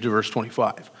read into verse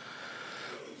 25.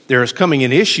 There is coming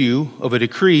an issue of a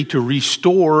decree to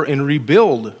restore and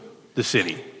rebuild the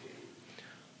city.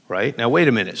 Right? Now, wait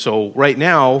a minute. So right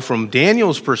now, from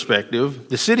Daniel's perspective,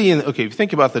 the city,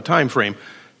 think about the time frame.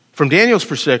 From Daniel's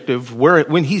perspective,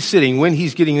 when he's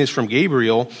getting this from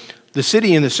Gabriel, the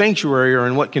city and the sanctuary are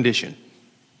in what condition?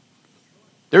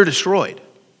 They're destroyed,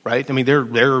 right?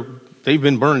 They've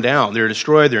been burned down. They're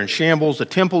destroyed. They're in shambles. The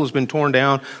temple has been torn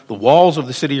down. The walls of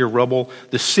the city are rubble.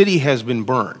 The city has been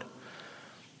burned.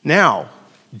 Now,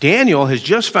 Daniel has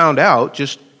just found out,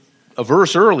 just a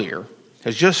verse earlier,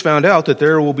 that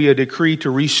there will be a decree to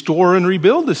restore and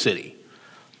rebuild the city.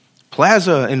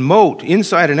 Plaza and moat,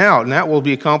 inside and out, and that will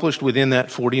be accomplished within that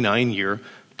 49-year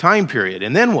time period.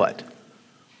 And then what?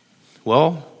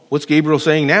 Well, what's Gabriel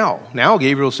saying now? Now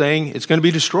Gabriel's saying it's going to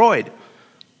be destroyed.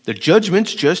 The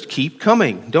judgments just keep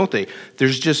coming, don't they?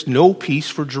 There's just no peace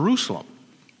for Jerusalem.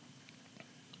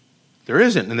 There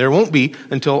isn't, and there won't be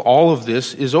until all of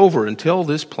this is over, until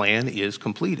this plan is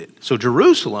completed. So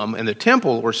Jerusalem and the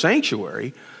temple or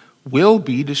sanctuary will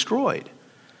be destroyed.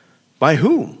 By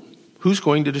whom? Who's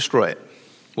going to destroy it?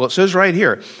 Well, it says right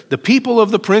here, the people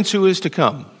of the prince who is to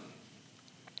come.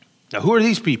 Now, who are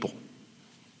these people?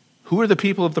 Who are the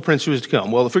people of the prince who is to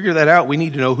come? Well, to figure that out, we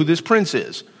need to know who this prince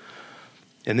is.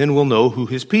 And then we'll know who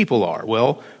his people are.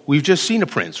 Well, we've just seen a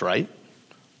prince, right?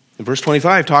 In verse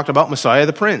 25, talked about Messiah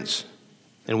the prince.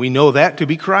 And we know that to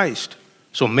be Christ.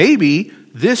 So maybe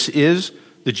this is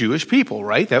the Jewish people,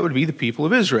 right? That would be the people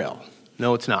of Israel.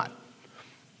 No, it's not.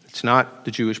 It's not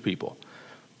the Jewish people.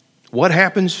 What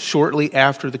happens shortly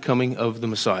after the coming of the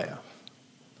Messiah?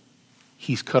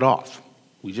 He's cut off.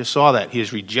 We just saw that. He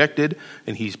is rejected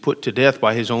and he's put to death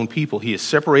by his own people. He is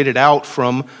separated out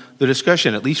from the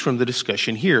discussion, at least from the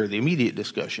discussion here, the immediate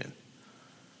discussion.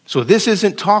 So this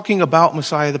isn't talking about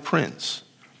Messiah the Prince.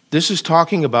 This is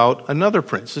talking about another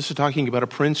prince. This is talking about a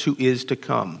prince who is to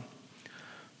come.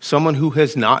 Someone who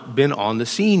has not been on the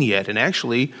scene yet. And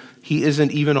actually, he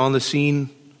isn't even on the scene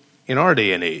in our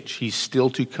day and age. He's still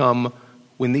to come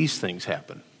when these things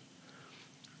happen.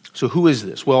 So who is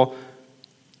this? Well,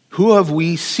 who have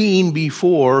we seen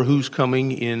before who's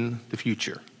coming in the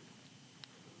future?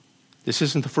 This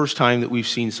isn't the first time that we've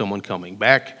seen someone coming.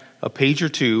 Back a page or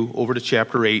two over to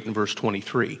chapter 8 and verse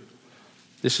 23.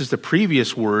 This is the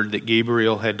previous word that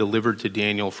Gabriel had delivered to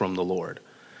Daniel from the Lord.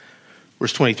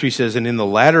 Verse 23 says, "And in the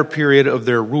latter period of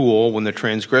their rule, when the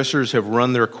transgressors have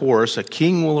run their course, a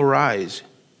king will arise,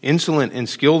 insolent and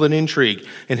skilled in intrigue,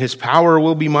 and his power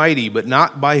will be mighty, but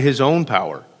not by his own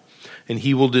power. And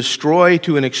he will destroy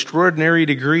to an extraordinary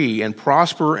degree and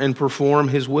prosper and perform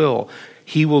his will.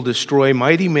 He will destroy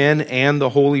mighty men and the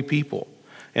holy people.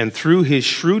 And through his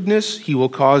shrewdness, he will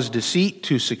cause deceit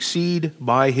to succeed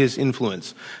by his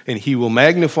influence. And he will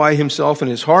magnify himself in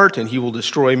his heart, and he will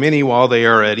destroy many while they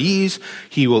are at ease.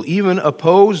 He will even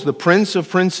oppose the prince of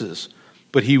princes,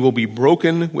 but he will be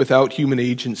broken without human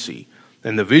agency.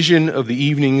 And the vision of the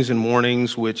evenings and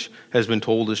mornings, which has been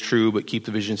told, is true, but keep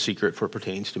the vision secret, for it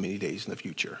pertains to many days in the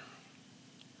future.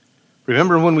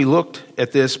 Remember when we looked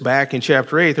at this back in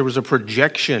chapter 8, there was a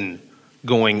projection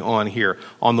going on here.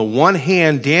 On the one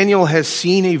hand, Daniel has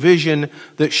seen a vision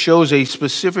that shows a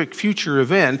specific future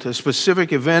event, a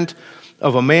specific event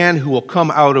of a man who will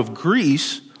come out of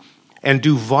Greece and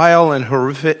do vile and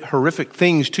horrific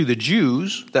things to the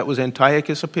Jews. That was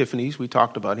Antiochus Epiphanes. We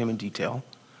talked about him in detail.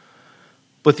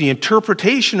 But the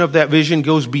interpretation of that vision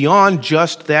goes beyond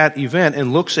just that event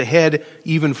and looks ahead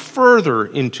even further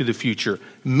into the future,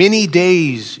 many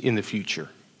days in the future.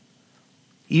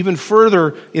 Even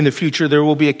further in the future, there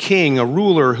will be a king, a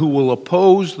ruler, who will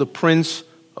oppose the prince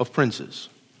of princes.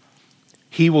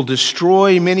 He will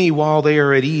destroy many while they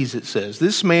are at ease, it says.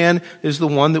 This man is the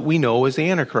one that we know as the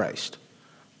Antichrist,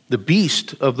 the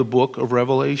beast of the book of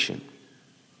Revelation.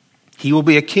 He will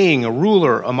be a king, a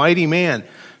ruler, a mighty man.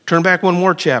 Turn back one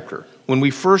more chapter. When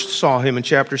we first saw him in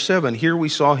chapter 7, here we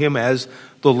saw him as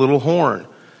the little horn.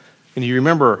 And you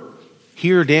remember,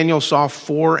 here Daniel saw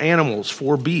 4 animals,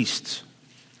 4 beasts.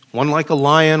 One like a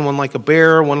lion, one like a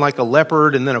bear, one like a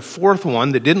leopard, and then a 4th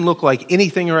one that didn't look like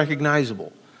anything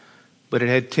recognizable, but it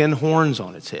had 10 horns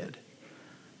on its head.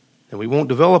 And we won't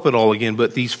develop it all again,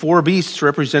 but these 4 beasts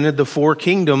represented the 4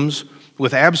 kingdoms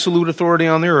with absolute authority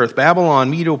on the earth: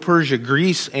 Babylon, Medo-Persia,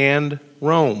 Greece, and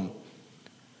Rome.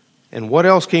 And what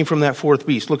else came from that 4th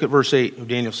beast? Look at verse 8 of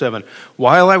Daniel 7.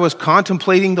 While I was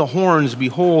contemplating the horns,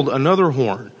 behold, another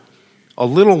horn, a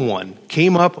little one,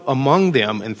 came up among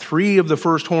them, and 3 of the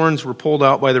first horns were pulled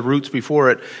out by the roots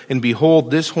before it. And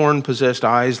behold, this horn possessed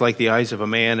eyes like the eyes of a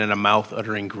man, and a mouth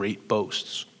uttering great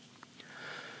boasts.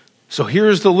 So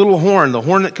here's the little horn, the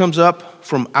horn that comes up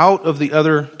from out of the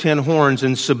other 10 horns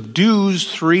and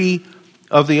subdues 3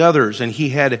 of the others. And he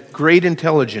had great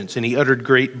intelligence, and he uttered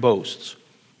great boasts.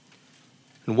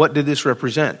 And what did this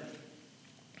represent?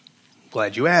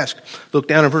 Glad you asked. Look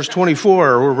down at verse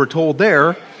 24, where we're told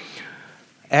there,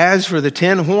 as for the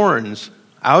 10 horns,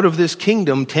 out of this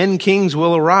kingdom 10 kings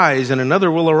will arise, and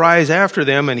another will arise after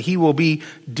them, and he will be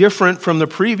different from the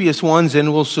previous ones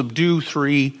and will subdue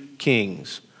 3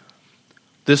 kings.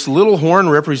 This little horn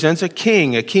represents a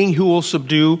king who will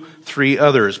subdue 3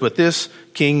 others. But this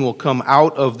king will come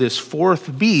out of this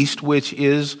 4th beast, which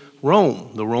is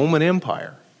Rome, the Roman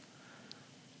Empire.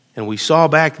 And we saw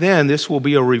back then this will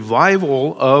be a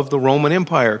revival of the Roman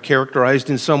Empire, characterized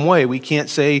in some way. We can't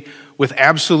say with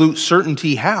absolute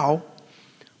certainty how,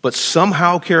 but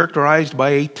somehow characterized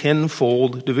by a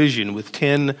 10-fold division with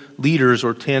 10 leaders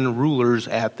or 10 rulers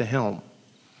at the helm.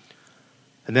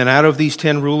 And then out of these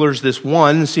 10 rulers, this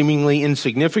one, seemingly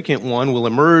insignificant one, will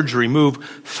emerge,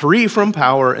 remove 3 from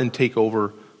power, and take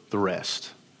over the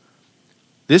rest.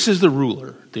 This is the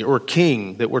ruler, or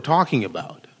king, that we're talking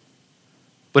about.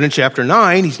 But in chapter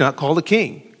 9, he's not called a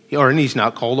king, and he's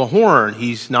not called a horn.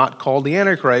 He's not called the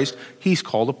Antichrist. He's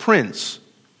called a prince.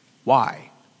 Why?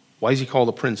 Why is he called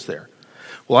a prince there?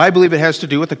 Well, I believe it has to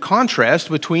do with the contrast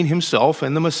between himself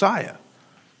and the Messiah.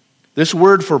 This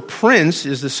word for prince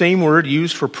is the same word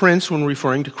used for prince when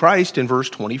referring to Christ in verse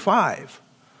 25.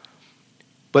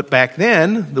 But back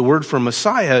then, the word for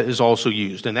Messiah is also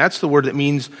used, and that's the word that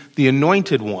means the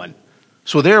anointed one.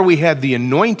 So there we had the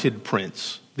anointed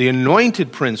prince. The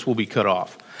anointed prince will be cut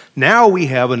off. Now we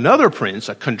have another prince,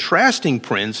 a contrasting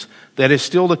prince that is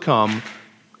still to come,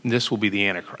 and this will be the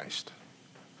Antichrist.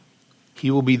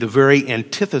 He will be the very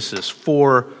antithesis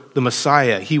for the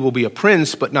Messiah. He will be a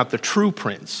prince, but not the true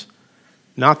prince,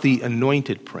 not the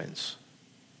anointed prince.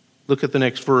 Look at the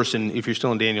next verse, and if you're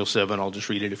still in Daniel 7, I'll just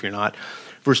read it if you're not.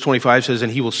 Verse 25 says,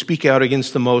 and he will speak out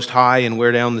against the Most High and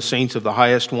wear down the saints of the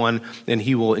Highest One, and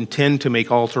he will intend to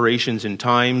make alterations in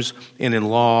times and in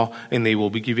law, and they will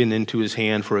be given into his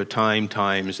hand for a time,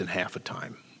 times, and half a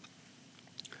time.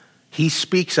 He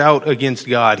speaks out against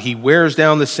God. He wears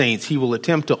down the saints. He will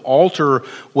attempt to alter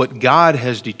what God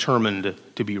has determined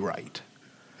to be right.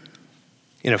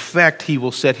 In effect, he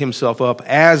will set himself up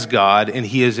as God, and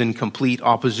he is in complete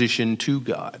opposition to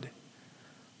God.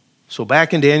 So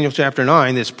back in Daniel chapter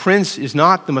 9, this prince is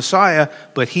not the Messiah,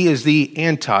 but he is the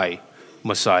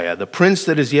anti-Messiah, the prince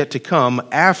that is yet to come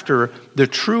after the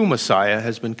true Messiah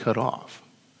has been cut off.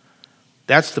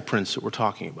 That's the prince that we're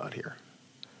talking about here.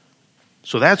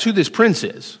 So that's who this prince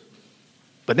is.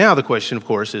 But now the question, of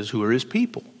course, is who are his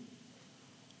people?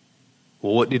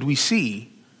 Well, what did we see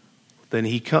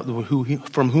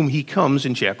from whom he comes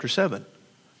in chapter 7.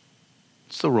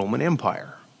 It's the Roman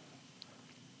Empire.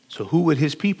 So who would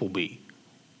his people be?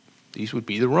 These would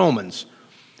be the Romans.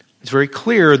 It's very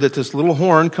clear that this little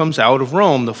horn comes out of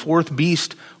Rome, the fourth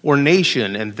beast or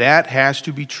nation, and that has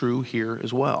to be true here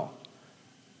as well.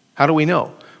 How do we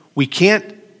know?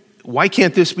 Why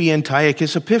can't this be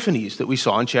Antiochus Epiphanes that we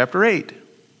saw in chapter 8?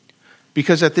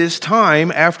 Because at this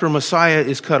time, after Messiah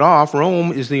is cut off,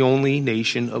 Rome is the only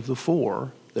nation of the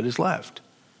four that is left.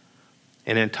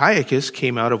 And Antiochus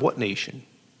came out of what nation?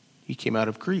 He came out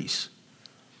of Greece.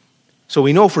 So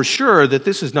we know for sure that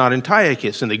this is not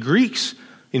Antiochus. And the Greeks,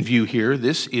 in view here,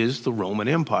 this is the Roman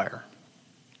Empire.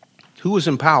 Who was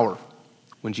in power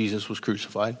when Jesus was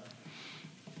crucified?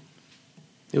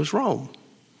 It was Rome,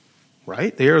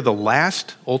 right? They are the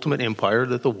last ultimate empire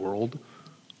that the world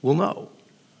will know.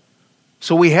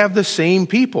 So we have the same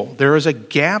people. There is a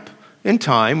gap in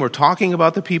time. We're talking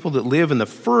about the people that live in the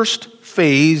first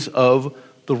phase of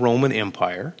the Roman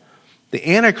Empire.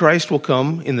 The Antichrist will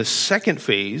come in the second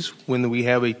phase when we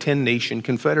have a 10-nation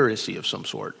confederacy of some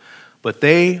sort. But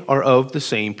they are of the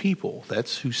same people.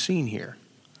 That's who's seen here.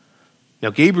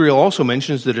 Now, Gabriel also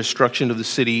mentions the destruction of the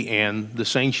city and the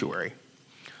sanctuary.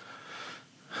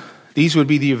 These would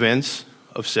be the events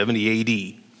of 70 AD.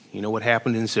 You know what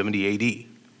happened in 70 AD?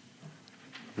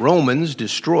 Romans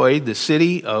destroyed the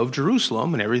city of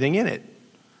Jerusalem and everything in it,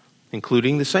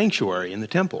 including the sanctuary and the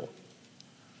temple.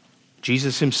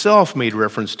 Jesus himself made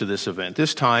reference to this event,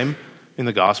 this time in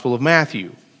the Gospel of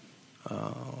Matthew.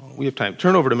 We have time.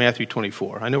 Turn over to Matthew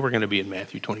 24. I know we're going to be in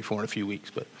Matthew 24 in a few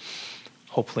weeks, but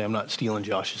hopefully I'm not stealing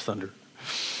Josh's thunder.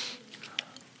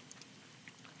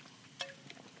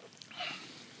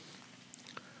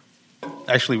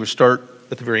 Actually, we'll start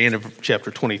at the very end of chapter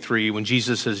 23 when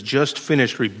Jesus has just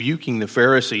finished rebuking the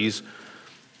Pharisees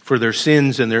for their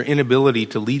sins and their inability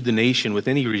to lead the nation with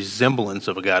any resemblance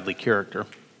of a godly character.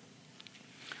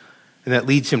 And that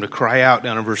leads him to cry out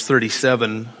down in verse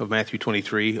 37 of Matthew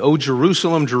 23, "O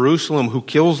Jerusalem, Jerusalem, who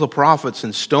kills the prophets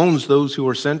and stones those who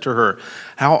are sent to her.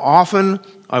 How often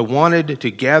I wanted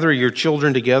to gather your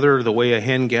children together the way a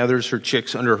hen gathers her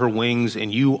chicks under her wings,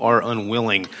 and you are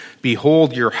unwilling.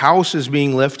 Behold, your house is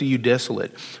being left to you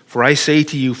desolate. For I say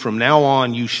to you, from now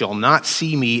on you shall not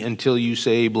see me until you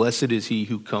say, blessed is he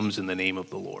who comes in the name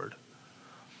of the Lord."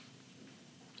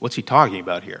 What's he talking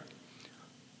about here?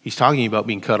 He's talking about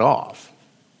being cut off.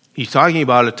 He's talking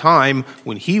about a time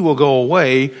when he will go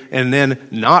away and then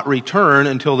not return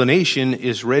until the nation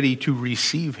is ready to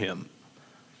receive him.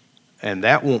 And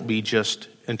that won't be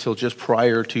until just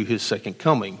prior to his second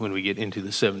coming when we get into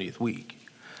the 70th week.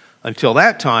 Until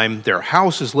that time, their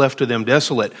house is left to them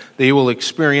desolate. They will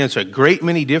experience a great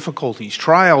many difficulties,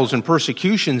 trials, and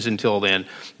persecutions until then,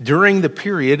 during the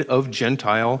period of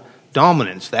Gentile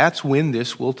dominance. That's when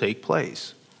this will take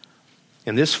place.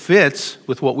 And this fits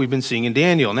with what we've been seeing in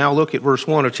Daniel. Now look at verse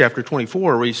 1 of chapter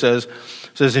 24 where he says,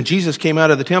 "And Jesus came out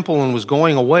of the temple and was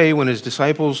going away when his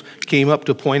disciples came up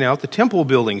to point out the temple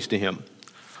buildings to him.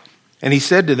 And he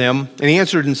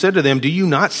answered and said to them, do you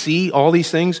not see all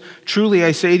these things? Truly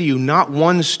I say to you, not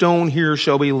one stone here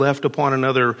shall be left upon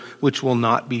another which will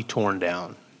not be torn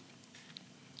down."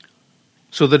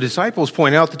 So the disciples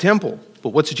point out the temple, but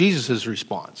what's Jesus'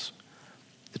 response?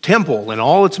 The temple and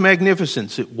all its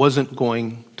magnificence, it wasn't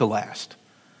going to last.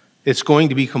 It's going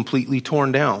to be completely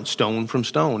torn down, stone from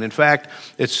stone. In fact,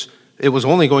 it was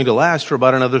only going to last for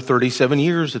about another 37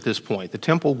 years at this point. The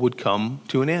temple would come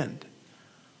to an end.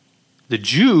 The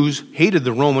Jews hated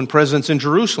the Roman presence in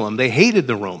Jerusalem. They hated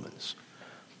the Romans.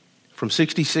 From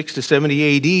 66 to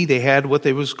 70 AD, they had what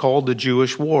was called the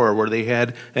Jewish War, where they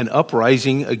had an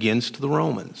uprising against the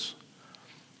Romans.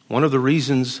 One of the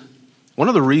reasons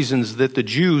that the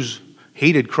Jews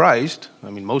hated Christ,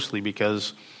 mostly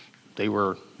because they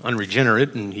were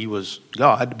unregenerate and he was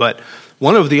God, but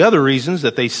one of the other reasons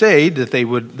that they say that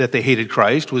they hated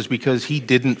Christ was because he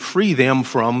didn't free them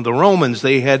from the Romans.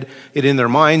 They had it in their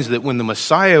minds that when the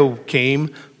Messiah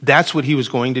came, that's what he was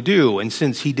going to do. And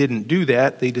since he didn't do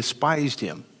that, they despised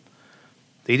him.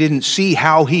 They didn't see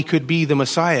how he could be the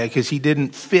Messiah because he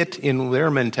didn't fit in their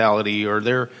mentality or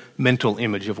their mental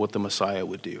image of what the Messiah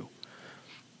would do.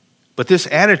 But this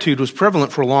attitude was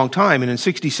prevalent for a long time, and in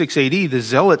 66 AD, the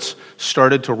Zealots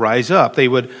started to rise up. They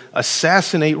would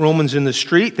assassinate Romans in the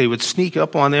street. They would sneak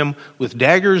up on them with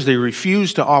daggers. They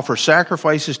refused to offer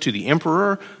sacrifices to the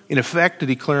emperor, in effect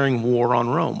declaring war on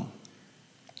Rome.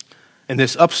 And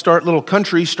this upstart little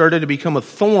country started to become a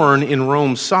thorn in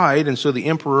Rome's side, and so the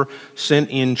emperor sent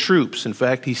in troops. In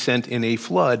fact, he sent in a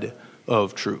flood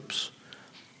of troops.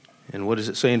 And what does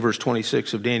it say in verse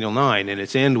 26 of Daniel 9? And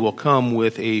its end will come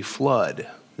with a flood.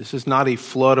 This is not a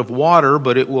flood of water,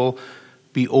 but it will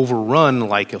be overrun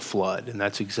like a flood, and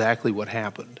that's exactly what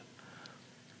happened.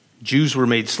 Jews were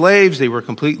made slaves. They were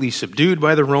completely subdued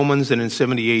by the Romans. And in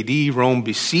 70 AD, Rome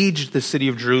besieged the city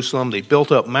of Jerusalem. They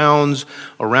built up mounds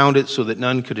around it so that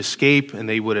none could escape. And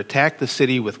they would attack the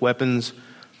city with weapons.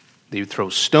 They would throw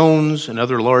stones and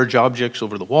other large objects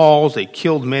over the walls. They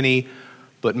killed many,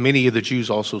 but many of the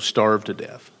Jews also starved to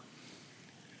death.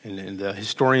 And the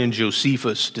historian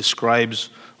Josephus describes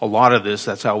a lot of this.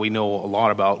 That's how we know a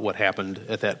lot about what happened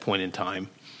at that point in time.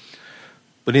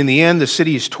 But in the end, the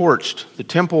city is torched. The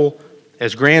temple,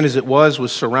 as grand as it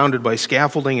was surrounded by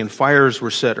scaffolding, and fires were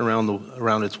set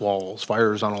around its walls,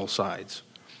 fires on all sides.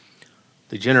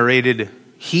 They generated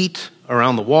heat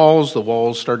around the walls. The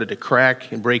walls started to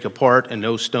crack and break apart, and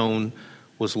no stone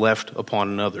was left upon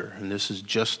another. And this is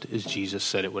just as Jesus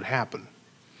said it would happen.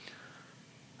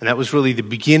 And that was really the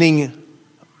beginning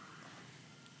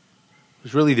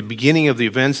of the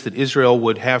events that Israel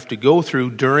would have to go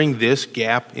through during this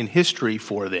gap in history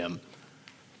for them.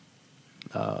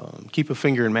 Keep a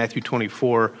finger in Matthew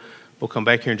 24. We'll come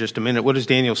back here in just a minute. What does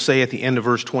Daniel say at the end of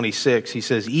verse 26? He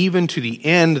says, even to the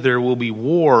end there will be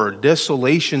war.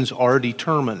 Desolations are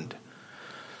determined.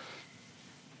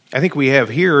 I think we have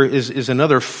here is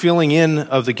another filling in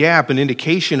of the gap, an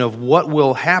indication of what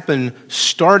will happen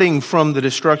starting from the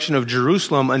destruction of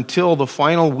Jerusalem until the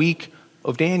final week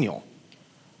of Daniel.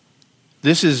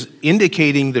 This is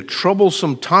indicating the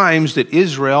troublesome times that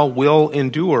Israel will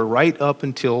endure right up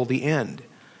until the end.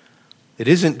 It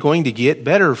isn't going to get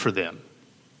better for them.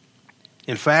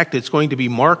 In fact, it's going to be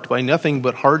marked by nothing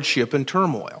but hardship and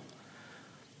turmoil.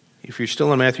 If you're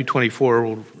still in Matthew 24,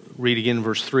 we'll read again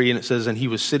verse 3, and it says, and he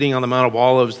was sitting on the Mount of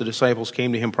Olives. The disciples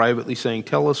came to him privately, saying,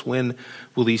 tell us, when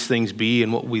will these things be,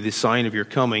 and what will be the sign of your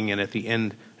coming and at the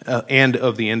end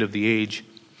of the age?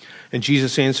 And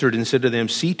Jesus answered and said to them,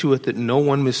 see to it that no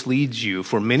one misleads you,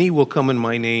 for many will come in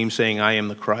my name, saying, I am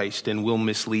the Christ, and will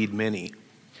mislead many.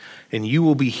 And you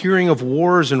will be hearing of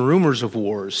wars and rumors of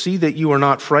wars. See that you are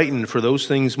not frightened, for those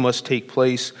things must take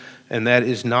place, and that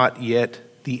is not yet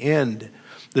the end.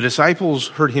 The disciples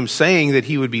heard him saying that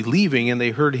he would be leaving, and they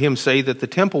heard him say that the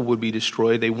temple would be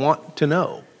destroyed. They want to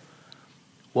know,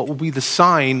 what will be the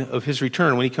sign of his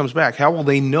return when he comes back? How will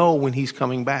they know when he's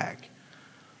coming back?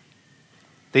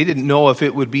 They didn't know if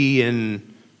it would be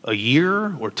in a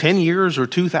year or 10 years or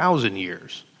 2,000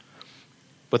 years.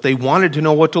 But they wanted to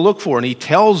know what to look for. And he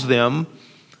tells them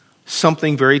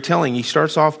something very telling. He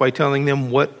starts off by telling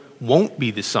them what won't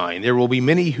be the sign. There will be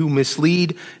many who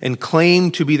mislead and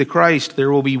claim to be the Christ.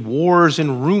 There will be wars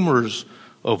and rumors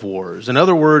of wars. In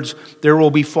other words, there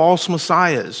will be false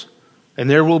messiahs. And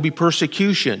there will be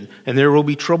persecution. And there will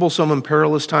be troublesome and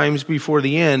perilous times before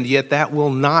the end. Yet that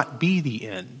will not be the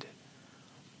end.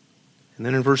 And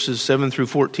then in verses 7 through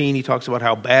 14, he talks about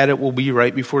how bad it will be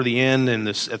right before the end and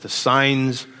at the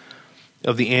signs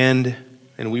of the end.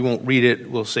 And we won't read it.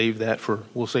 We'll save that for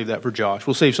Josh.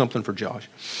 We'll save something for Josh.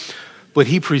 But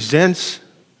he presents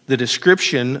the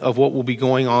description of what will be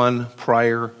going on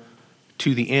prior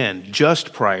to the end,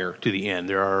 just prior to the end.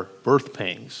 There are birth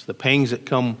pangs, the pangs that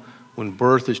come when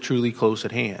birth is truly close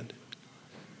at hand.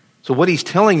 So what he's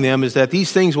telling them is that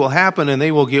these things will happen and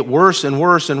they will get worse and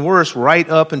worse and worse right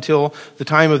up until the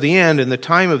time of the end. And the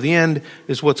time of the end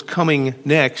is what's coming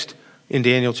next in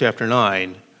Daniel chapter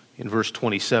 9 in verse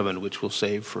 27, which we'll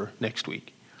save for next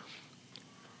week.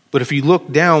 But if you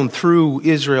look down through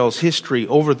Israel's history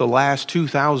over the last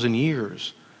 2,000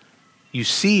 years, you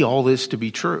see all this to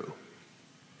be true.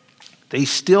 They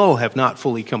still have not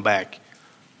fully come back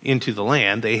into the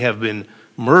land. They have been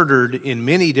murdered in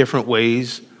many different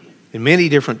ways in many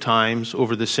different times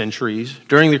over the centuries.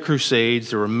 During the Crusades,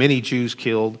 there were many Jews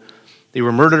killed. They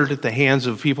were murdered at the hands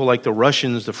of people like the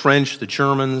Russians, the French, the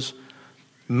Germans.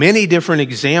 Many different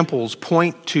examples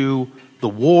point to the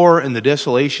war and the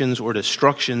desolations or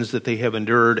destructions that they have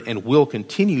endured and will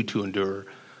continue to endure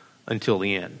until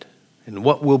the end. And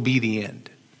what will be the end?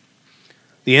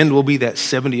 The end will be that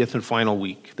 70th and final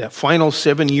week, that final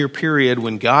 7-year period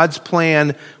when God's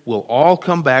plan will all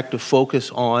come back to focus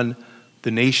on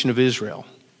the nation of Israel.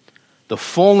 The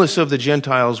fullness of the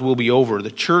Gentiles will be over. The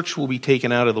church will be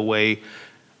taken out of the way,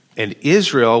 and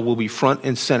Israel will be front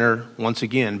and center once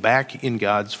again, back in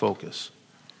God's focus,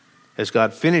 as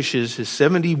God finishes his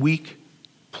 70-week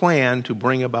plan to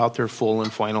bring about their full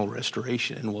and final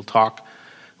restoration. And we'll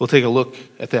take a look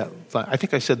at that. I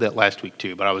think I said that last week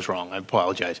too, but I was wrong. I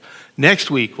apologize.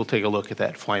 Next week, we'll take a look at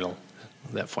that final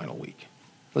week.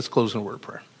 Let's close in a word of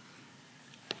prayer.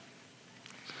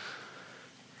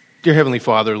 Dear Heavenly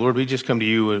Father, Lord, we just come to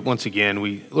you once again.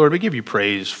 Lord, we give you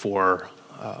praise for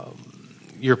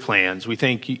your plans. We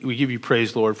give you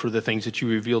praise, Lord, for the things that you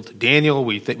revealed to Daniel.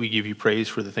 We give you praise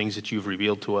for the things that you've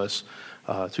revealed to us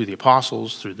through the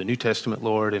apostles, through the New Testament,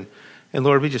 Lord. And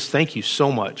Lord, we just thank you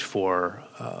so much for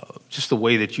just the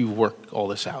way that you work all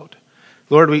this out.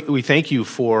 Lord, we thank you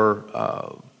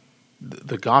for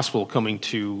the gospel coming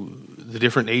to the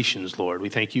different nations, Lord. We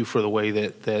thank you for the way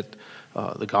that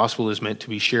the gospel is meant to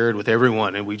be shared with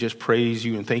everyone, and we just praise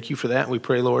you and thank you for that. And we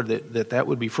pray, Lord, that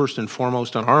would be first and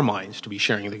foremost on our minds, to be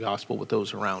sharing the gospel with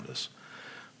those around us.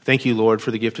 Thank you, Lord,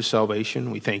 for the gift of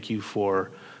salvation. We thank you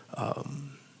for,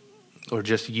 or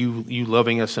just you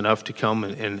loving us enough to come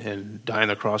and die on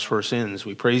the cross for our sins.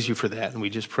 We praise you for that, and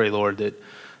we just pray, Lord, that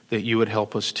you would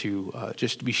help us to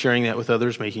just be sharing that with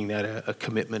others, making that a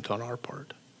commitment on our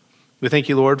part. We thank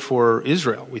you, Lord, for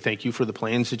Israel. We thank you for the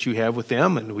plans that you have with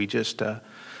them, and we just,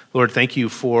 Lord, thank you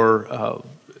for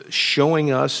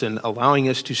showing us and allowing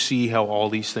us to see how all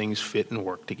these things fit and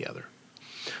work together.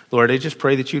 Lord, I just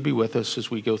pray that you'd be with us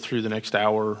as we go through the next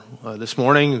hour this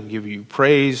morning and give you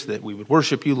praise, that we would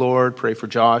worship you, Lord. Pray for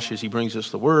Josh as he brings us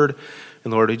the word.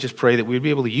 And Lord, I just pray that we'd be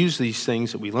able to use these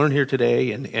things that we learn here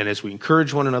today, and as we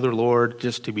encourage one another, Lord,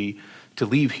 just to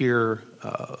leave here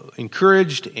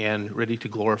encouraged and ready to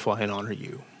glorify and honor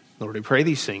you. Lord, I pray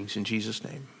these things in Jesus'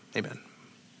 name. Amen.